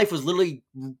 His life was literally.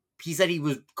 He said he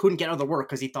couldn't get other work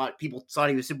because he thought people thought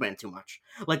he was Superman too much.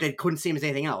 Like, they couldn't see him as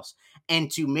anything else.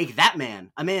 And to make that man,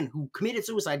 a man who committed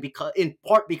suicide in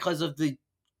part because of the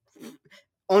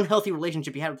unhealthy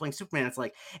relationship he had with playing Superman, it's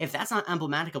like, if that's not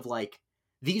emblematic of like,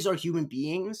 these are human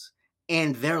beings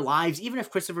and their lives, even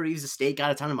if Christopher Reeve's estate got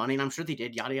a ton of money, and I'm sure they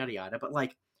did, yada, yada, yada, but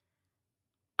like,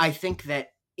 I think that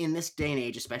in this day and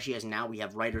age, especially as now we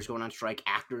have writers going on strike,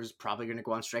 actors probably going to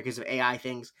go on strike because of AI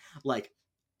things, like,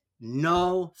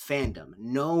 no fandom,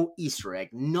 no Easter egg,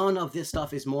 none of this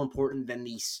stuff is more important than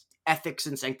the ethics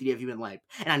and sanctity of human life.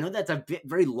 And I know that's a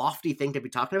very lofty thing to be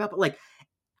talking about, but like,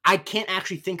 I can't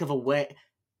actually think of a way.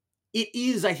 It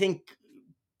is, I think,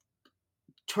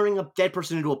 turning a dead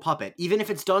person into a puppet, even if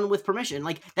it's done with permission.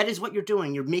 Like, that is what you're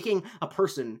doing. You're making a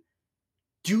person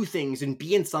do things and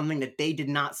be in something that they did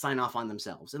not sign off on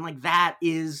themselves. And like, that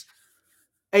is,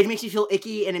 it makes me feel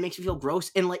icky and it makes me feel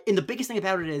gross. And like, and the biggest thing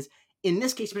about it is, in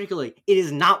this case particularly, it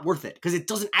is not worth it because it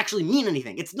doesn't actually mean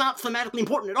anything. It's not thematically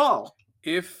important at all.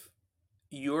 If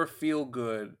your feel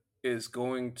good is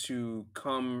going to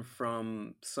come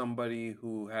from somebody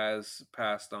who has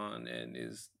passed on and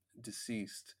is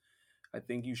deceased, I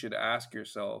think you should ask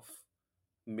yourself,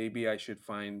 maybe I should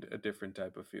find a different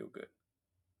type of feel good.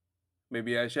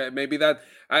 Maybe I should. Maybe that.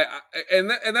 And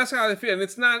that's how I feel. And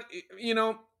it's not.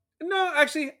 No.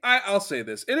 Actually, I'll say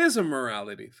this. It is a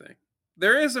morality thing.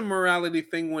 There is a morality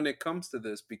thing when it comes to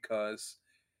this because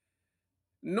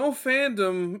no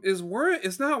fandom is worth.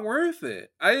 It's not worth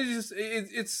it.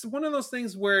 It's one of those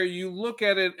things where you look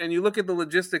at it and you look at the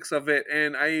logistics of it,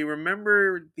 and I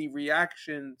remember the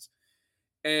reactions,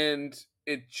 and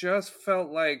it just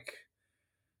felt like,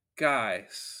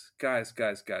 guys,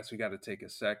 we got to take a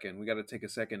second. We got to take a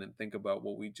second and think about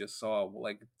what we just saw.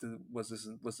 Like, was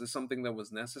this something that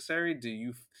was necessary?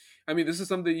 This is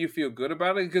something you feel good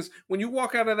about it? Because when you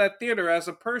walk out of that theater as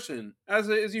a person, as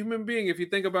a human being, if you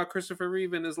think about Christopher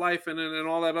Reeve and his life and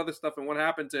all that other stuff and what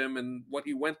happened to him and what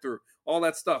he went through, all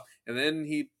that stuff, and then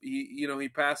he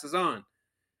passes on.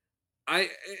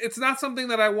 It's not something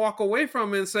that I walk away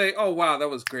from and say, "Oh wow, that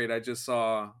was great. I just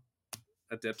saw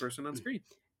a dead person on screen."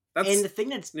 And the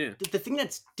thing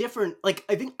that's different, like,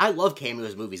 I think I love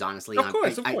cameos movies, honestly. Of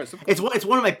course. It's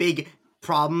one of my big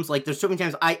problems. Like, there's so many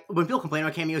times when people complain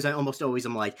about cameos, I almost always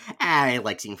am like, I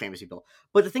like seeing famous people.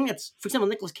 But the thing that's, for example,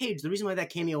 Nicolas Cage, the reason why that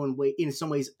cameo in some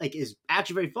ways like is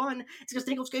actually very fun is because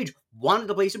Nicolas Cage wanted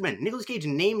to play Superman. Nicolas Cage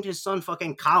named his son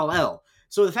fucking Kal-El.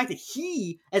 So the fact that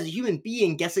he, as a human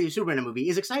being, gets to be Superman in a movie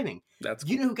is exciting. That's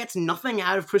cool. You know who gets nothing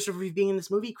out of Christopher Reeve being in this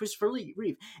movie? Christopher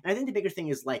Reeve. And I think the bigger thing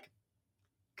is like,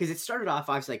 because it started off,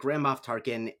 obviously, like, Grand Moff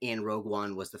Tarkin in Rogue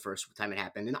One was the first time it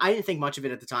happened. And I didn't think much of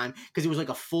it at the time, because it was like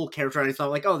a full character, and I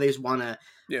thought, like, oh, they just want to...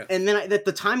 Yeah. And then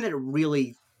the time that it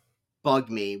really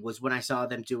bugged me was when I saw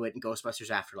them do it in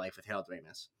Ghostbusters Afterlife with Harold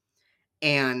Ramis.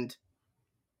 And,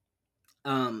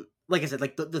 like I said,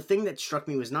 like, the thing that struck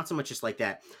me was not so much just like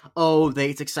that,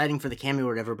 it's exciting for the cameo or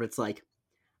whatever, but it's like,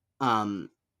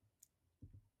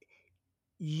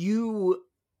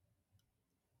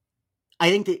 I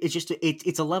think that it's just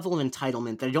it's a level of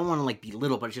entitlement that I don't want to like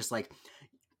belittle, but it's just like,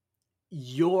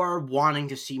 you're wanting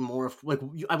to see more of, like,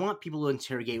 I want people to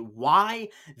interrogate why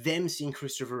them seeing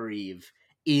Christopher Reeve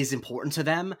is important to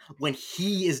them when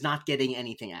he is not getting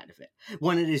anything out of it.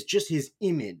 When it is just his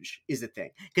image is the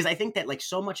thing. Because I think that like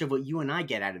so much of what you and I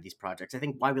get out of these projects, I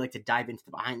think why we like to dive into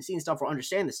the behind the scenes stuff or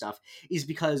understand this stuff is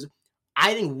because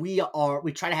I think we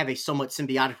try to have a somewhat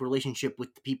symbiotic relationship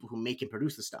with the people who make and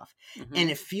produce the stuff. Mm-hmm.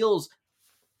 And it feels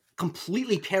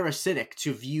completely parasitic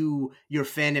to view your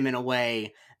fandom in a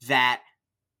way that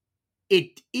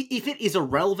if it is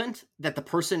irrelevant that the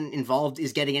person involved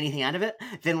is getting anything out of it,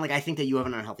 then like I think that you have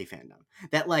an unhealthy fandom.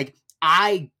 That like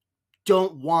I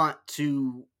don't want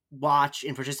to watch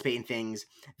and participate in things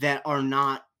that are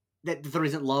not that there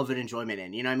isn't love and enjoyment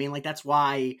in. You know what I mean? Like that's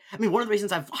why I mean one of the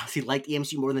reasons I've honestly liked the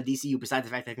MCU more than the DCU, besides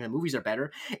the fact that I think the movies are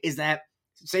better, is that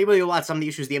say what you want some of the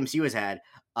issues the MCU has had,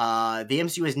 the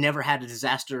MCU has never had a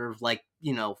disaster like,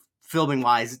 you know, filming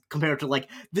wise compared to like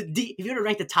if you were to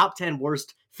rank the top 10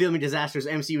 worst filming disasters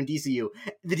MCU and DCU,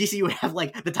 the DCU would have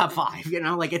like the top 5, you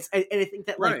know, like it's and I think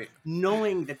that like Right.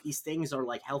 knowing that these things are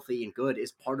like healthy and good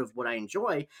is part of what I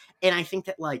enjoy. And I think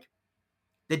that like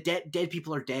the dead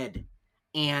people are dead,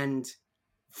 and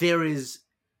there is,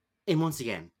 and once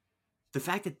again, the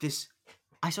fact that this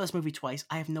I saw this movie twice.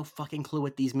 I have no fucking clue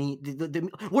what these mean.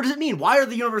 What does it mean? Why are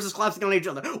the universes collapsing on each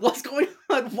other? What's going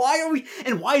on? Why are we?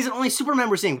 And why is it only Superman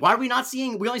we're seeing? Why are we not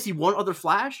seeing? We only see one other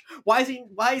Flash. Why is he?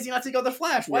 Why is he not seeing other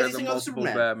Flash? Why Yeah, is he the seeing other multiple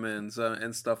Superman? Batmans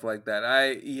and stuff like that.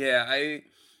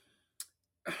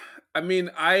 I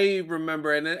mean, I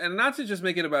remember, and not to just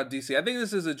make it about DC. I think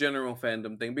this is a general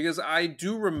fandom thing because I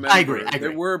do I agree. remember I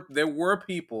agree. there were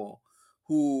people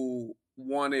who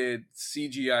wanted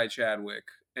CGI Chadwick,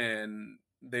 and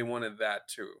they wanted that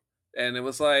too, and it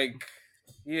was like,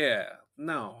 yeah,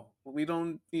 no, we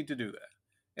don't need to do that,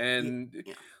 Yeah. and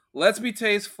Yeah. let's be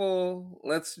tasteful.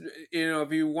 Let's,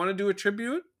 if you want to do a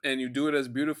tribute and you do it as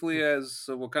beautifully as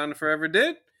Wakanda Forever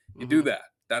did, you do Mm-hmm. that.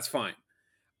 That's fine.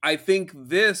 I think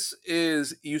this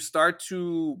is you start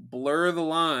to blur the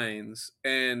lines,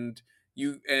 and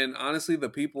honestly the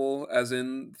people as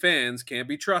in fans can't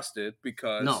be trusted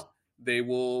because No. they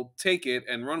will take it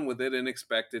and run with it and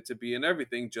expect it to be in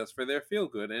everything just for their feel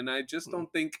good. And I just Mm.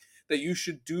 don't think that you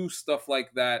should do stuff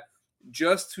like that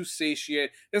just to satiate.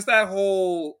 It's that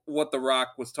whole what The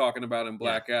Rock was talking about in Yeah.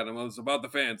 Black Adam. Oh, it's about the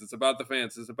fans. It's about the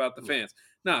fans. It's about the Yeah. fans.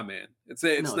 Nah, man. It's No,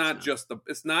 it's not not. just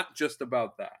it's not just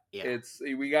about that. Yeah.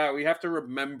 We have to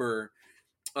remember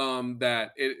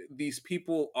that these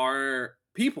people are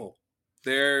people.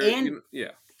 They're And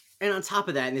yeah. and on top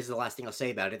of that, and this is the last thing I'll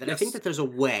say about it, that I think Yes. that there's a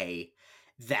way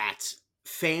that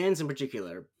fans in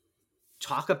particular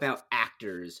talk about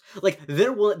actors like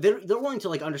they're willing to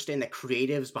like understand that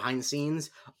creatives behind the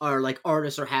scenes are like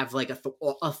artists or have like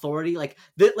authority like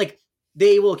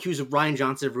they will accuse of Ryan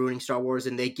Johnson of ruining Star Wars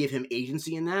and they give him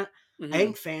agency in that. I Hmm.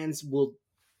 think fans will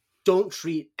don't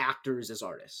treat actors as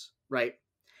artists, right?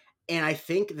 And I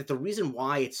think that the reason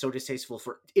why it's so distasteful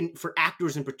for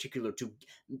actors in particular to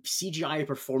CGI a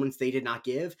performance they did not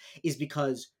give is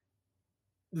because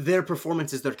their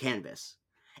performance is their canvas.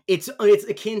 It's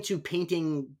akin to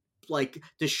painting like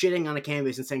just shitting on a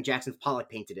canvas and saying Jackson Pollock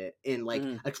painted it and like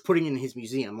Hmm. putting it in his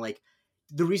museum. Like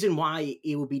the reason why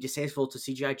it would be distasteful to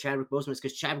CGI Chadwick Boseman is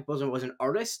because Chadwick Boseman was an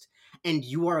artist, and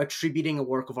you are attributing a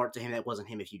work of art to him that wasn't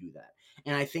him if you do that.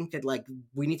 And I think that like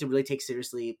we need to really take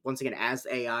seriously once again as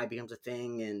AI becomes a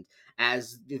thing and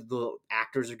as the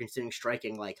actors are considering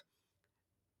striking, like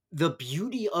the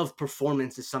beauty of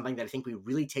performance is something that I think we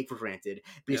really take for granted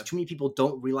because too Yes. many people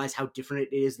don't realize how different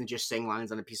it is than just saying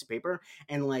lines on a piece of paper.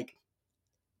 And like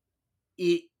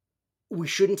it we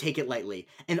shouldn't take it lightly.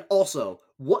 And also,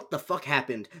 what the fuck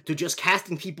happened to just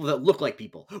casting people that look like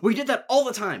people? We did that all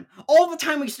the time. All the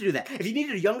time we used to do that. If you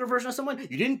needed a younger version of someone,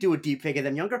 you didn't do a deep fake of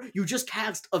them younger. You just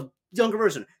cast a younger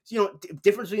version. So, you know,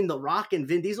 difference between The Rock and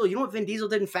Vin Diesel. You know what Vin Diesel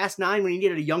did in Fast 9 when he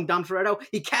needed a young Dom Toretto?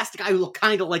 He cast a guy who looked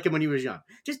kind of like him when he was young.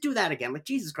 Just do that again. Like,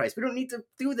 Jesus Christ, we don't need to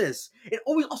do this. It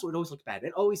always looked bad.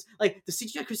 It always, like, the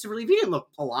CGI Christopher Lee, he didn't look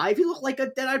alive. He looked like a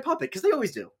dead-eyed puppet, because they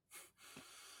always do.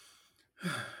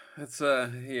 It's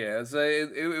yeah,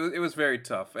 it was very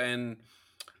tough, and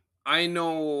I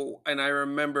know, and I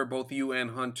remember both you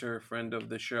and Hunter, friend of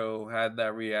the show, had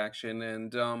that reaction,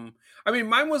 and I mean,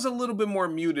 mine was a little bit more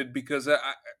muted because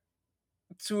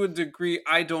to a degree,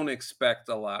 I don't expect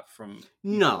a lot from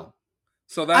No. people.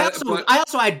 So that, but I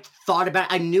also had thought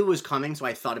about it. I knew it was coming, so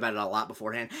I thought about it a lot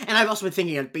beforehand. And I've also been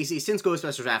thinking of basically since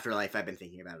Ghostbusters Afterlife, I've been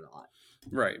thinking about it a lot.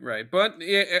 right, right, but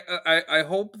yeah, I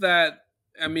hope that,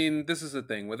 I mean, this is the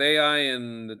thing with AI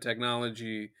and the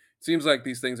technology. It seems like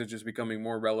these things are just becoming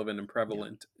more relevant and Yeah.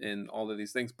 prevalent in all of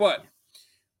these things. But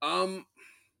Yeah. um,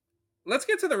 let's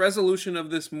get to the resolution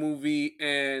of this movie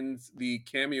and the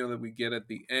cameo that we get at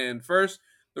the end. First,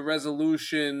 the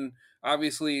resolution.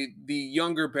 Obviously, the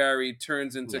younger Barry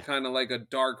turns into Yeah. kind of like a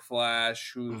Dark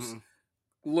Flash, who's Hmm.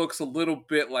 looks a little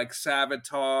bit like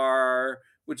Savitar,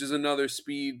 which is another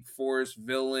Speed Force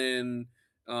villain.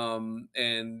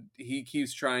 And he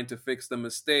keeps trying to fix the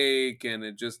mistake, and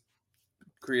it just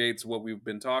creates what we've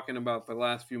been talking about for the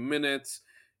last few minutes.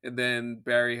 And then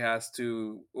Barry has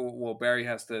to,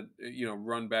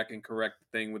 run back and correct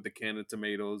the thing with the can of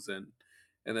tomatoes, and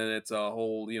then it's a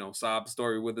whole, sob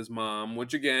story with his mom, would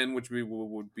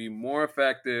be more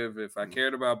effective if I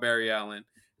cared about Barry Allen,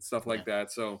 stuff Yeah. like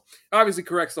that. So obviously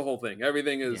corrects the whole thing.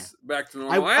 Everything Yeah. is back to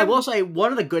normal. I will And say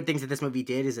one of the good things that this movie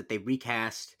did is that they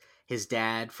recast his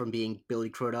dad from being Billy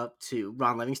Crudup to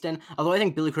Ron Livingston. Although I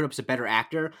think Billy Crudup's a better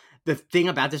actor, the thing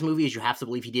about this movie is you have to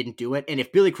believe he didn't do it. And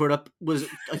if Billy Crudup was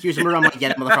accused of murder, I'm like, yeah,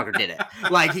 that motherfucker did it.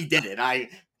 Like, he did it.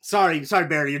 Sorry,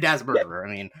 Barry, your dad's a murderer.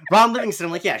 I mean, Ron Livingston,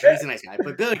 I'm like, yeah, sure, he's a nice guy,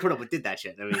 but Billy Crudup did that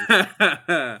shit. I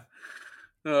mean,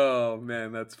 oh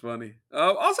man, that's funny.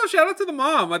 Also, shout out to the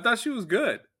mom. I thought she was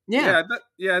good. yeah,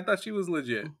 I thought she was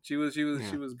legit. She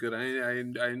yeah, was good.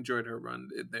 I enjoyed her run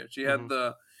in there. hmm,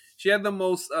 She had the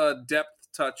most depth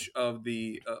touch of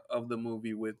the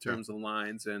movie with yeah, terms of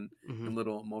lines hmm, and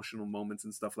little emotional moments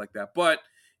and stuff like that. But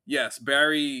yes,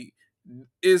 Barry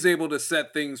is able to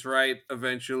set things right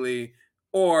eventually.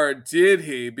 Or did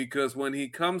he? Because when he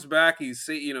comes back, he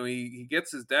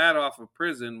gets his dad off of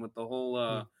prison with the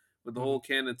hmm, whole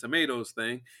can of tomatoes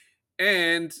thing,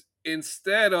 and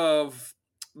instead of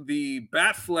the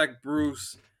Batfleck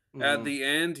Bruce at hmm, the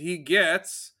end, he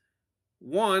gets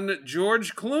one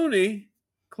George Clooney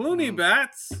hmm,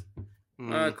 Bats,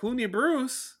 hmm. Clooney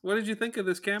Bruce. What did you think of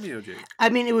this cameo, Jake? I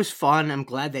mean, it was fun.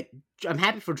 I'm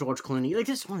happy for George Clooney. Like,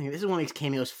 this is one thing. This is what makes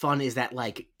cameos fun, is that,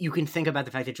 like, you can think about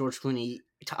the fact that George Clooney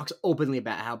talks openly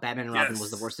about how Batman and Robin was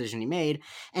the Yes. worst decision he made,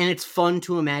 and it's fun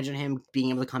to imagine him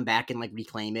being able to come back and, like,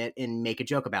 reclaim it and make a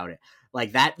joke about it.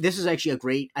 Like that. This is actually a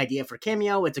great idea for a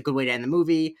cameo. It's a good way to end the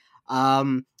movie.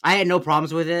 I had no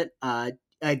problems with it. I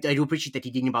do appreciate that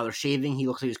he didn't bother shaving. He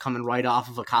looks like he was coming right off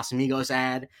of a Casamigos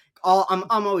ad. I'm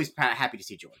always happy to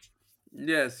see George.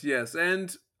 Yes, yes.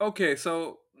 And okay,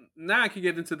 so now I can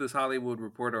get into this Hollywood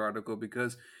Reporter article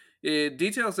because it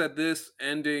details that this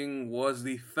ending was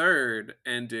the third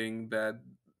ending that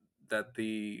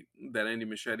Andy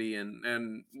Machete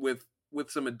and with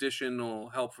some additional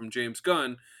help from James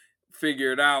Gunn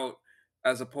figured out,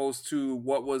 as opposed to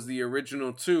what was the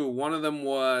original two. One of them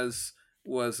was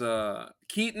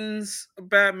Keaton's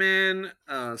Batman,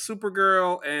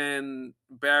 Supergirl, and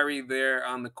Barry there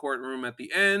on the courtroom at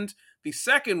the end. The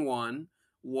second one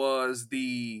was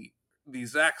the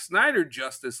Zack Snyder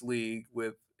Justice League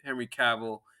with Henry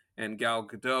Cavill and Gal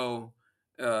Gadot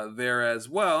there as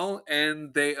well,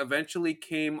 and they eventually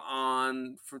came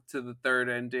on to the third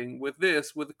ending with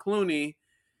Clooney.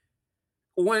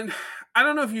 When I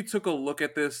don't know if you took a look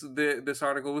at this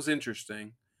article, it was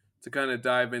interesting to kind of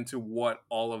dive into what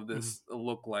all of Mhm. this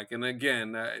looked like. And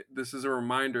again, this is a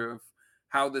reminder of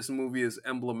how this movie is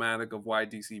emblematic of why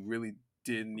DC really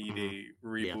did need Mhm.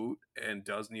 a Yeah. reboot and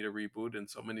does need a reboot in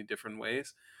so many different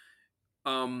ways.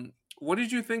 What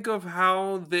did you think of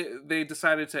how they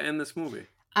decided to end this movie?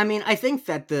 I mean, I think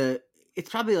that it's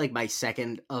probably like my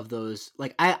second of those.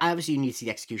 Like, I obviously you need to see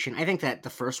the execution. I think that the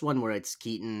first one where it's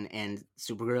Keaton and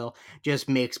Supergirl just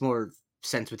makes more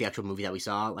sense with the actual movie that we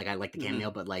saw. Like, I like the Mm-hmm.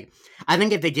 cameo, but like, I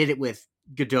think if they did it with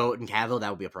Godot and Cavill, that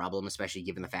would be a problem, especially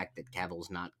given the fact that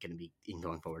Cavill's not going to be in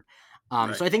going forward. So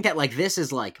Right. I think that like this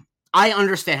is like I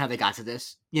understand how they got to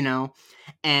this, and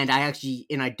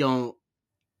I don't,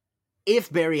 if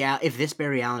this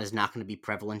Barry Allen is not going to be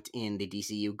prevalent in the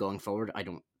DCU going forward, I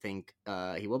don't think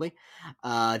he will be.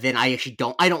 Then I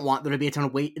don't want there to be a ton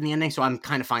of weight in the ending, so I'm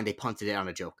kind of fine they punted it on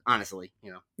a joke, honestly.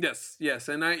 Yes, yes,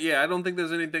 and I don't think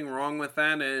there's anything wrong with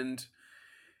that, and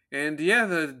yeah,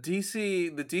 the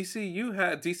DCEU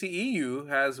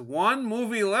has one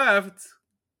movie left.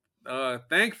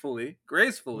 Thankfully, Yeah.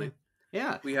 gracefully,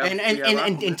 Yeah, we have and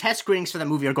Aquaman. test screenings for that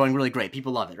movie are going really great.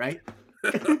 People love it, right?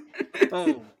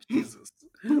 Oh Jesus!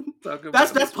 Talk that's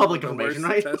about that's one public of the information,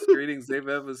 worst right? test screenings they've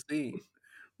ever seen.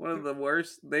 One of the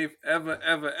worst they've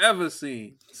ever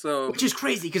seen. So, Which is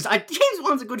crazy because James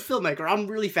Wan's a good filmmaker. I'm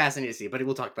really fascinated to see it, but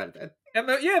we'll talk about it then.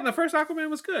 and the first Aquaman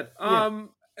was good. Yeah,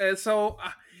 And so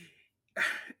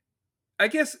I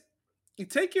guess you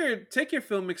take your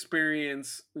film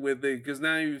experience with it because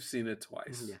now you've seen it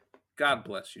twice. yeah, God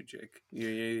bless you, Jake.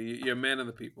 You're a man of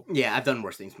the people. yeah. I've done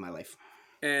worse things in my life.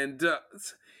 And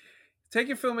take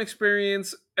your film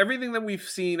experience, everything that we've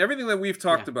seen, everything that we've Yeah,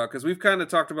 talked about, because we've kind of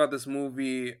talked about this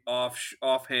movie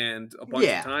offhand a bunch of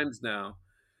yeah. times now.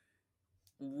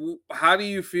 how do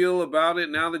you feel about it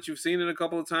now that you've seen it a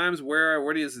couple of times?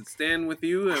 Where does it stand with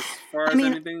you as far I as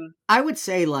mean, anything? I would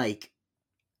say like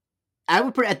I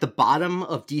would put it at the bottom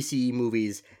of DC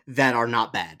movies that are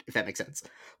not bad, if that makes sense.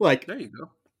 Like There you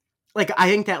go. like I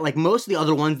think that like most of the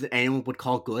other ones that anyone would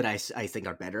call good, I think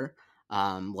are better.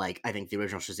 Like I think the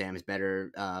original Shazam is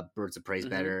better. Birds of Prey is Hmm.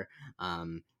 better.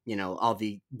 All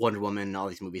the Wonder Woman, all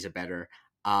these movies are better.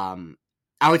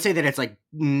 I would say that it's like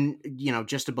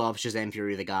just above Shazam: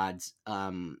 Fury of the Gods.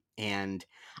 And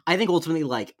I think ultimately,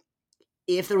 like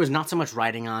if there was not so much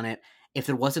writing on it, if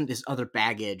there wasn't this other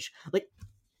baggage, like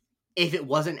if it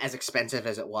wasn't as expensive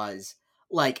as it was,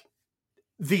 like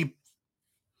the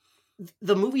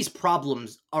the movie's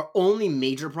problems are only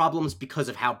major problems because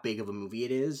of how big of a movie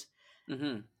it is.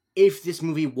 Hmm. If this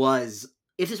movie was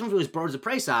Birds of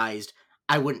Prey sized,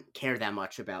 I wouldn't care that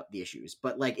much about the issues.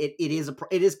 But like it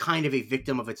is kind of a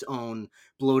victim of its own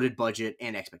bloated budget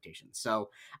and expectations. So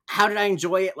how did I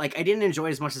enjoy it? Like I didn't enjoy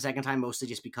it as much the second time, mostly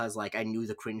just because like I knew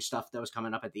the cringe stuff that was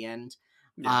coming up at the end.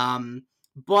 Yeah.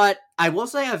 But I will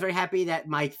say I was very happy that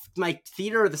my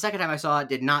theater the second time I saw it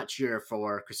did not cheer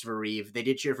for Christopher Reeve. They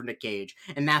did cheer for Nick Cage,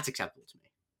 and that's acceptable to me.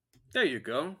 There you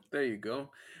go. There you go.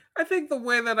 I think the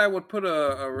way that I would put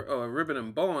a ribbon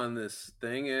and bow on this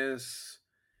thing is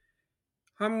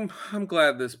I'm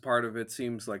glad this part of it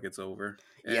seems like it's over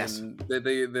Yes. and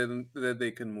that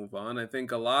they can move on. I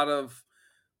think a lot of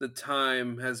the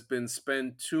time has been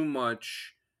spent too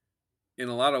much in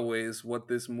a lot of ways. What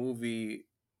this movie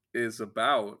is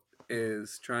about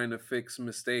is trying to fix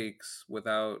mistakes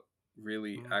without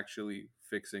really actually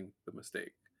fixing the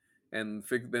mistake. And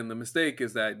then the mistake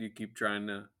is that you keep trying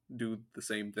to do the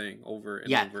same thing over and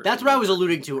Yeah, over that's and what I over was and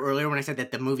alluding to over. earlier when I said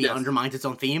that the movie Yes. undermines its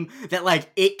own theme. That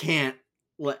like it can't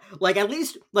like at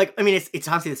least like I mean it's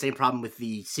obviously the same problem with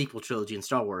the sequel trilogy in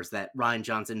Star Wars that Ryan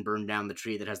Johnson burned down the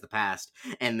tree that has the past,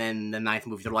 and then the ninth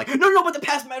movie they're like no, but the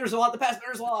past matters a lot. The past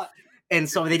matters a lot. And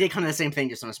so they did kind of the same thing,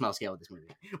 just on a small scale with this movie,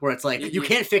 where it's like you Y-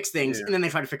 can't fix things, Yeah. and then they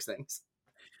try to fix things.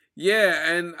 Yeah,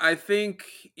 and I think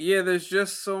there's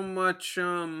just so much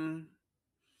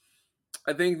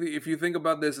I think if you think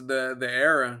about this the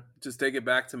era, just take it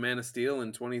back to Man of Steel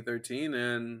in 2013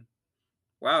 and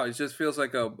wow, it just feels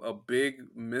like a big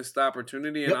missed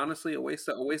opportunity and Yep. honestly a waste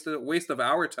of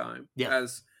our time Yeah.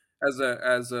 as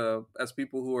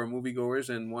people who are moviegoers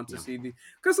and want to Yeah. see the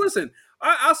because listen,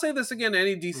 I'll say this again to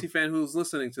any DC fan who's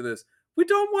listening to this. We No.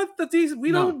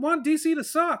 don't want DC to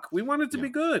suck. We want it to No. be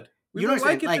good. We You don't would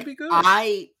like understand. it to Like be good.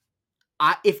 I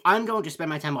if I'm going to spend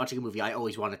my time watching a movie, I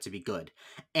always want it to be good.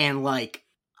 And like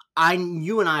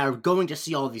you and I are going to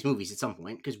see all of these movies at some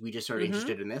point because we just are Mhm.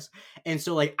 interested in this. And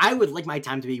so like I would like my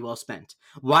time to be well spent.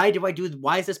 Why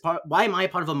am I a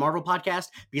part of a Marvel podcast?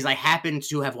 Because I happen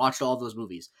to have watched all of those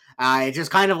movies. I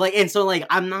just kind of like and so like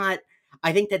I'm not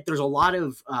I think that there's a lot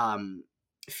of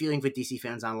feeling for DC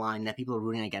fans online that people are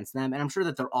rooting against them, and I'm sure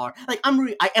that there are. Like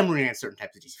I am rooting against certain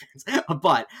types of DC fans,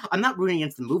 but I'm not rooting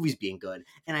against the movies being good.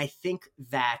 And I think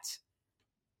that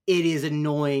it is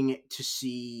annoying to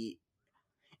see.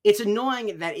 It's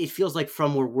annoying that it feels like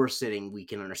from where we're sitting, we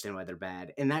can understand why they're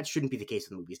bad, and that shouldn't be the case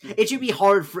with movies. It should be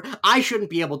hard for I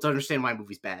shouldn't be able to understand why a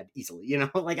movie's bad easily.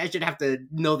 Like I should have to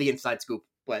know the inside scoop.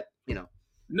 But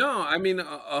No, I mean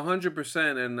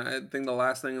 100%. And I think the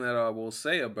last thing that I will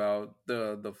say about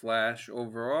the Flash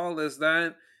overall is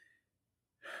that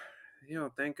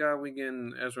thank God we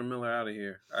getting Ezra Miller out of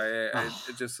here.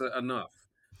 It just enough.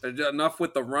 Enough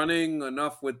with the running,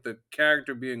 enough with the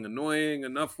character being annoying,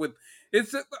 enough with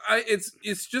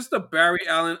it's just a Barry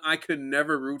Allen I could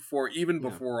never root for even yeah.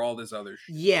 before all this other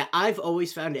shit. Yeah, I've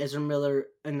always found Ezra Miller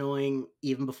annoying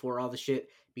even before all the shit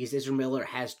because Ezra Miller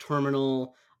has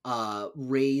terminal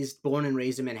born and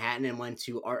raised in Manhattan and went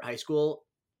to art high school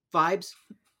vibes.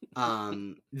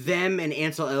 Them and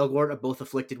Ansel Elgort are both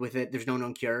afflicted with it. There's no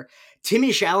known cure. Timmy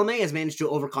Chalamet has managed to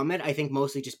overcome it, I think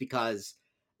mostly just because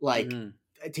like Hmm.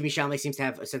 Timmy Chalamet seems to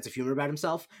have a sense of humor about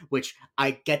himself, which I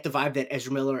get the vibe that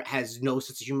Ezra Miller has no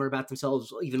sense of humor about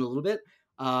themselves even a little bit.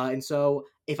 And so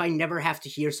if I never have to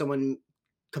hear someone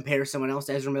compare someone else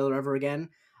to Ezra Miller ever again,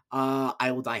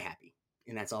 I will die happy.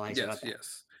 And that's all I say Yes, about that.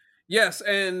 yes. Yes,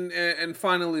 and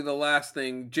finally the last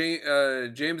thing,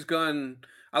 James Gunn.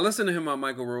 I listened to him on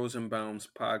Michael Rosenbaum's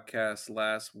podcast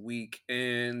last week,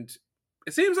 and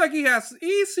he seems like he has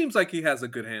a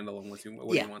good handle on what he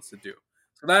Yeah. wants to do.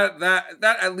 So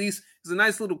that at least is a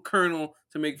nice little kernel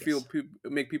to Yes.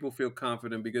 make people feel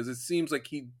confident because it seems like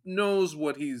he knows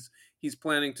what he's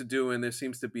planning to do, and there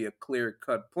seems to be a clear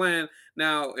cut plan.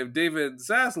 Now, if David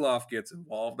Zaslav gets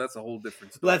involved, that's a whole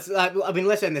different story. Let's. I mean,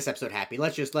 let's end this episode happy.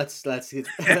 Let's just let's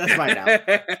find out.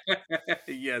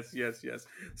 Yes.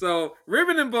 So,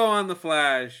 ribbon and bow on the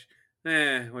Flash. What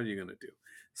are you gonna do?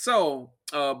 So,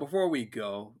 before we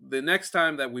go, the next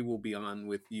time that we will be on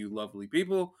with you, lovely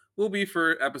people, will be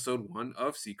for episode 1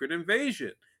 of Secret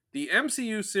Invasion, the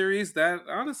MCU series that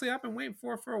honestly I've been waiting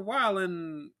for a while,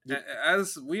 and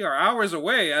as we are hours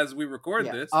away as we record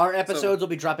Yeah, this, our so episodes will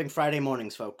be dropping Friday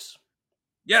mornings, folks.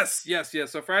 yes.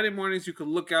 So Friday mornings, you can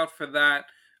look out for that.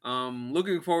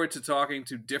 Looking forward to talking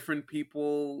to different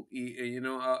people,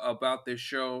 about this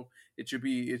show. It should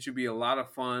be a lot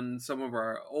of fun. Some of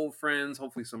our old friends,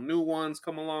 hopefully some new ones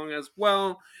come along as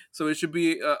well. So it should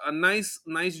be a nice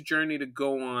journey to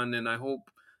go on, and I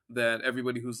hope that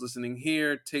everybody who's listening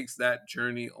here takes that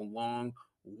journey along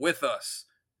with us.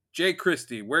 Jay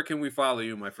Christie, where can we follow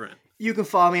you, my friend? You can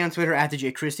follow me on Twitter at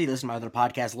DJ Christie. Listen to my other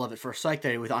podcast, Love It First Psych, that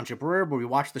I do with Andre Barrera, where we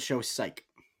watch the show Psych.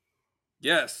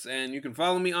 Yes, and you can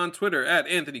follow me on Twitter at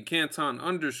Anthony Canton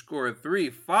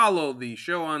 _3. Follow the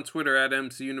show on Twitter at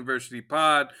MC University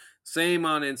Pod. Same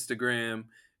on Instagram.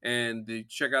 And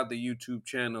check out the YouTube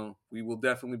channel. We will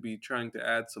definitely be trying to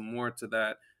add some more to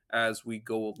that as we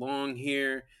go along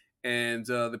here. And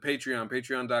the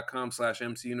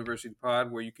patreon.com/MC University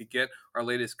Pod, where you could get our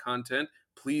latest content.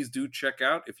 Please do check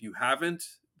out, if you haven't,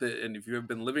 and if you have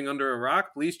been living under a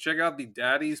rock, please check out the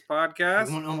Daddies podcast.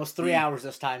 We went almost 3 hours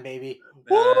this time, baby.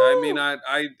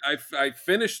 I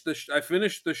finished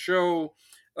the show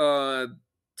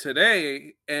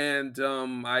today, and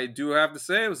I do have to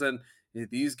say,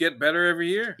 these get better every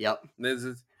year. Yep,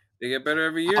 they get better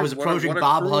every year. I was approaching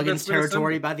Bob Huggins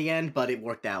territory by the end, but it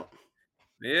worked out.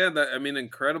 Yeah,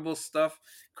 incredible stuff.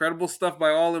 Incredible stuff by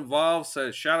all involved.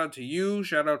 So shout out to you.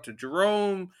 Shout out to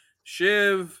Jerome,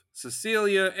 Shiv,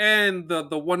 Cecilia, and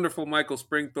the wonderful Michael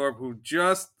Springthorpe, who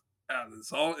just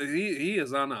he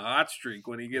is on a hot streak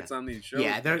when he gets on these shows.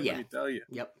 Yeah, let me tell you.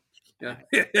 Yep. Yeah.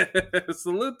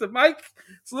 Salute to Mike.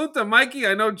 Salute to Mikey.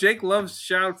 I know Jake loves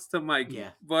shouts to Mikey.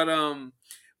 Yeah.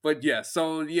 But yeah.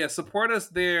 So yeah, support us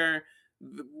there.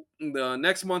 The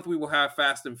next month we will have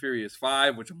Fast and Furious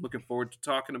 5, which I'm looking forward to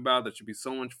talking about. That should be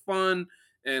so much fun.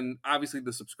 And obviously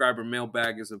the subscriber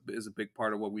mailbag is a big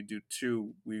part of what we do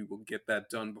too. We will get that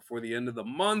done before the end of the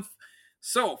month.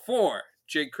 So for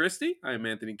Jake Christie, I am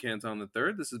Anthony Canton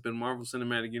III. This has been Marvel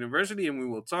Cinematic University, and we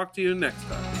will talk to you next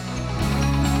time.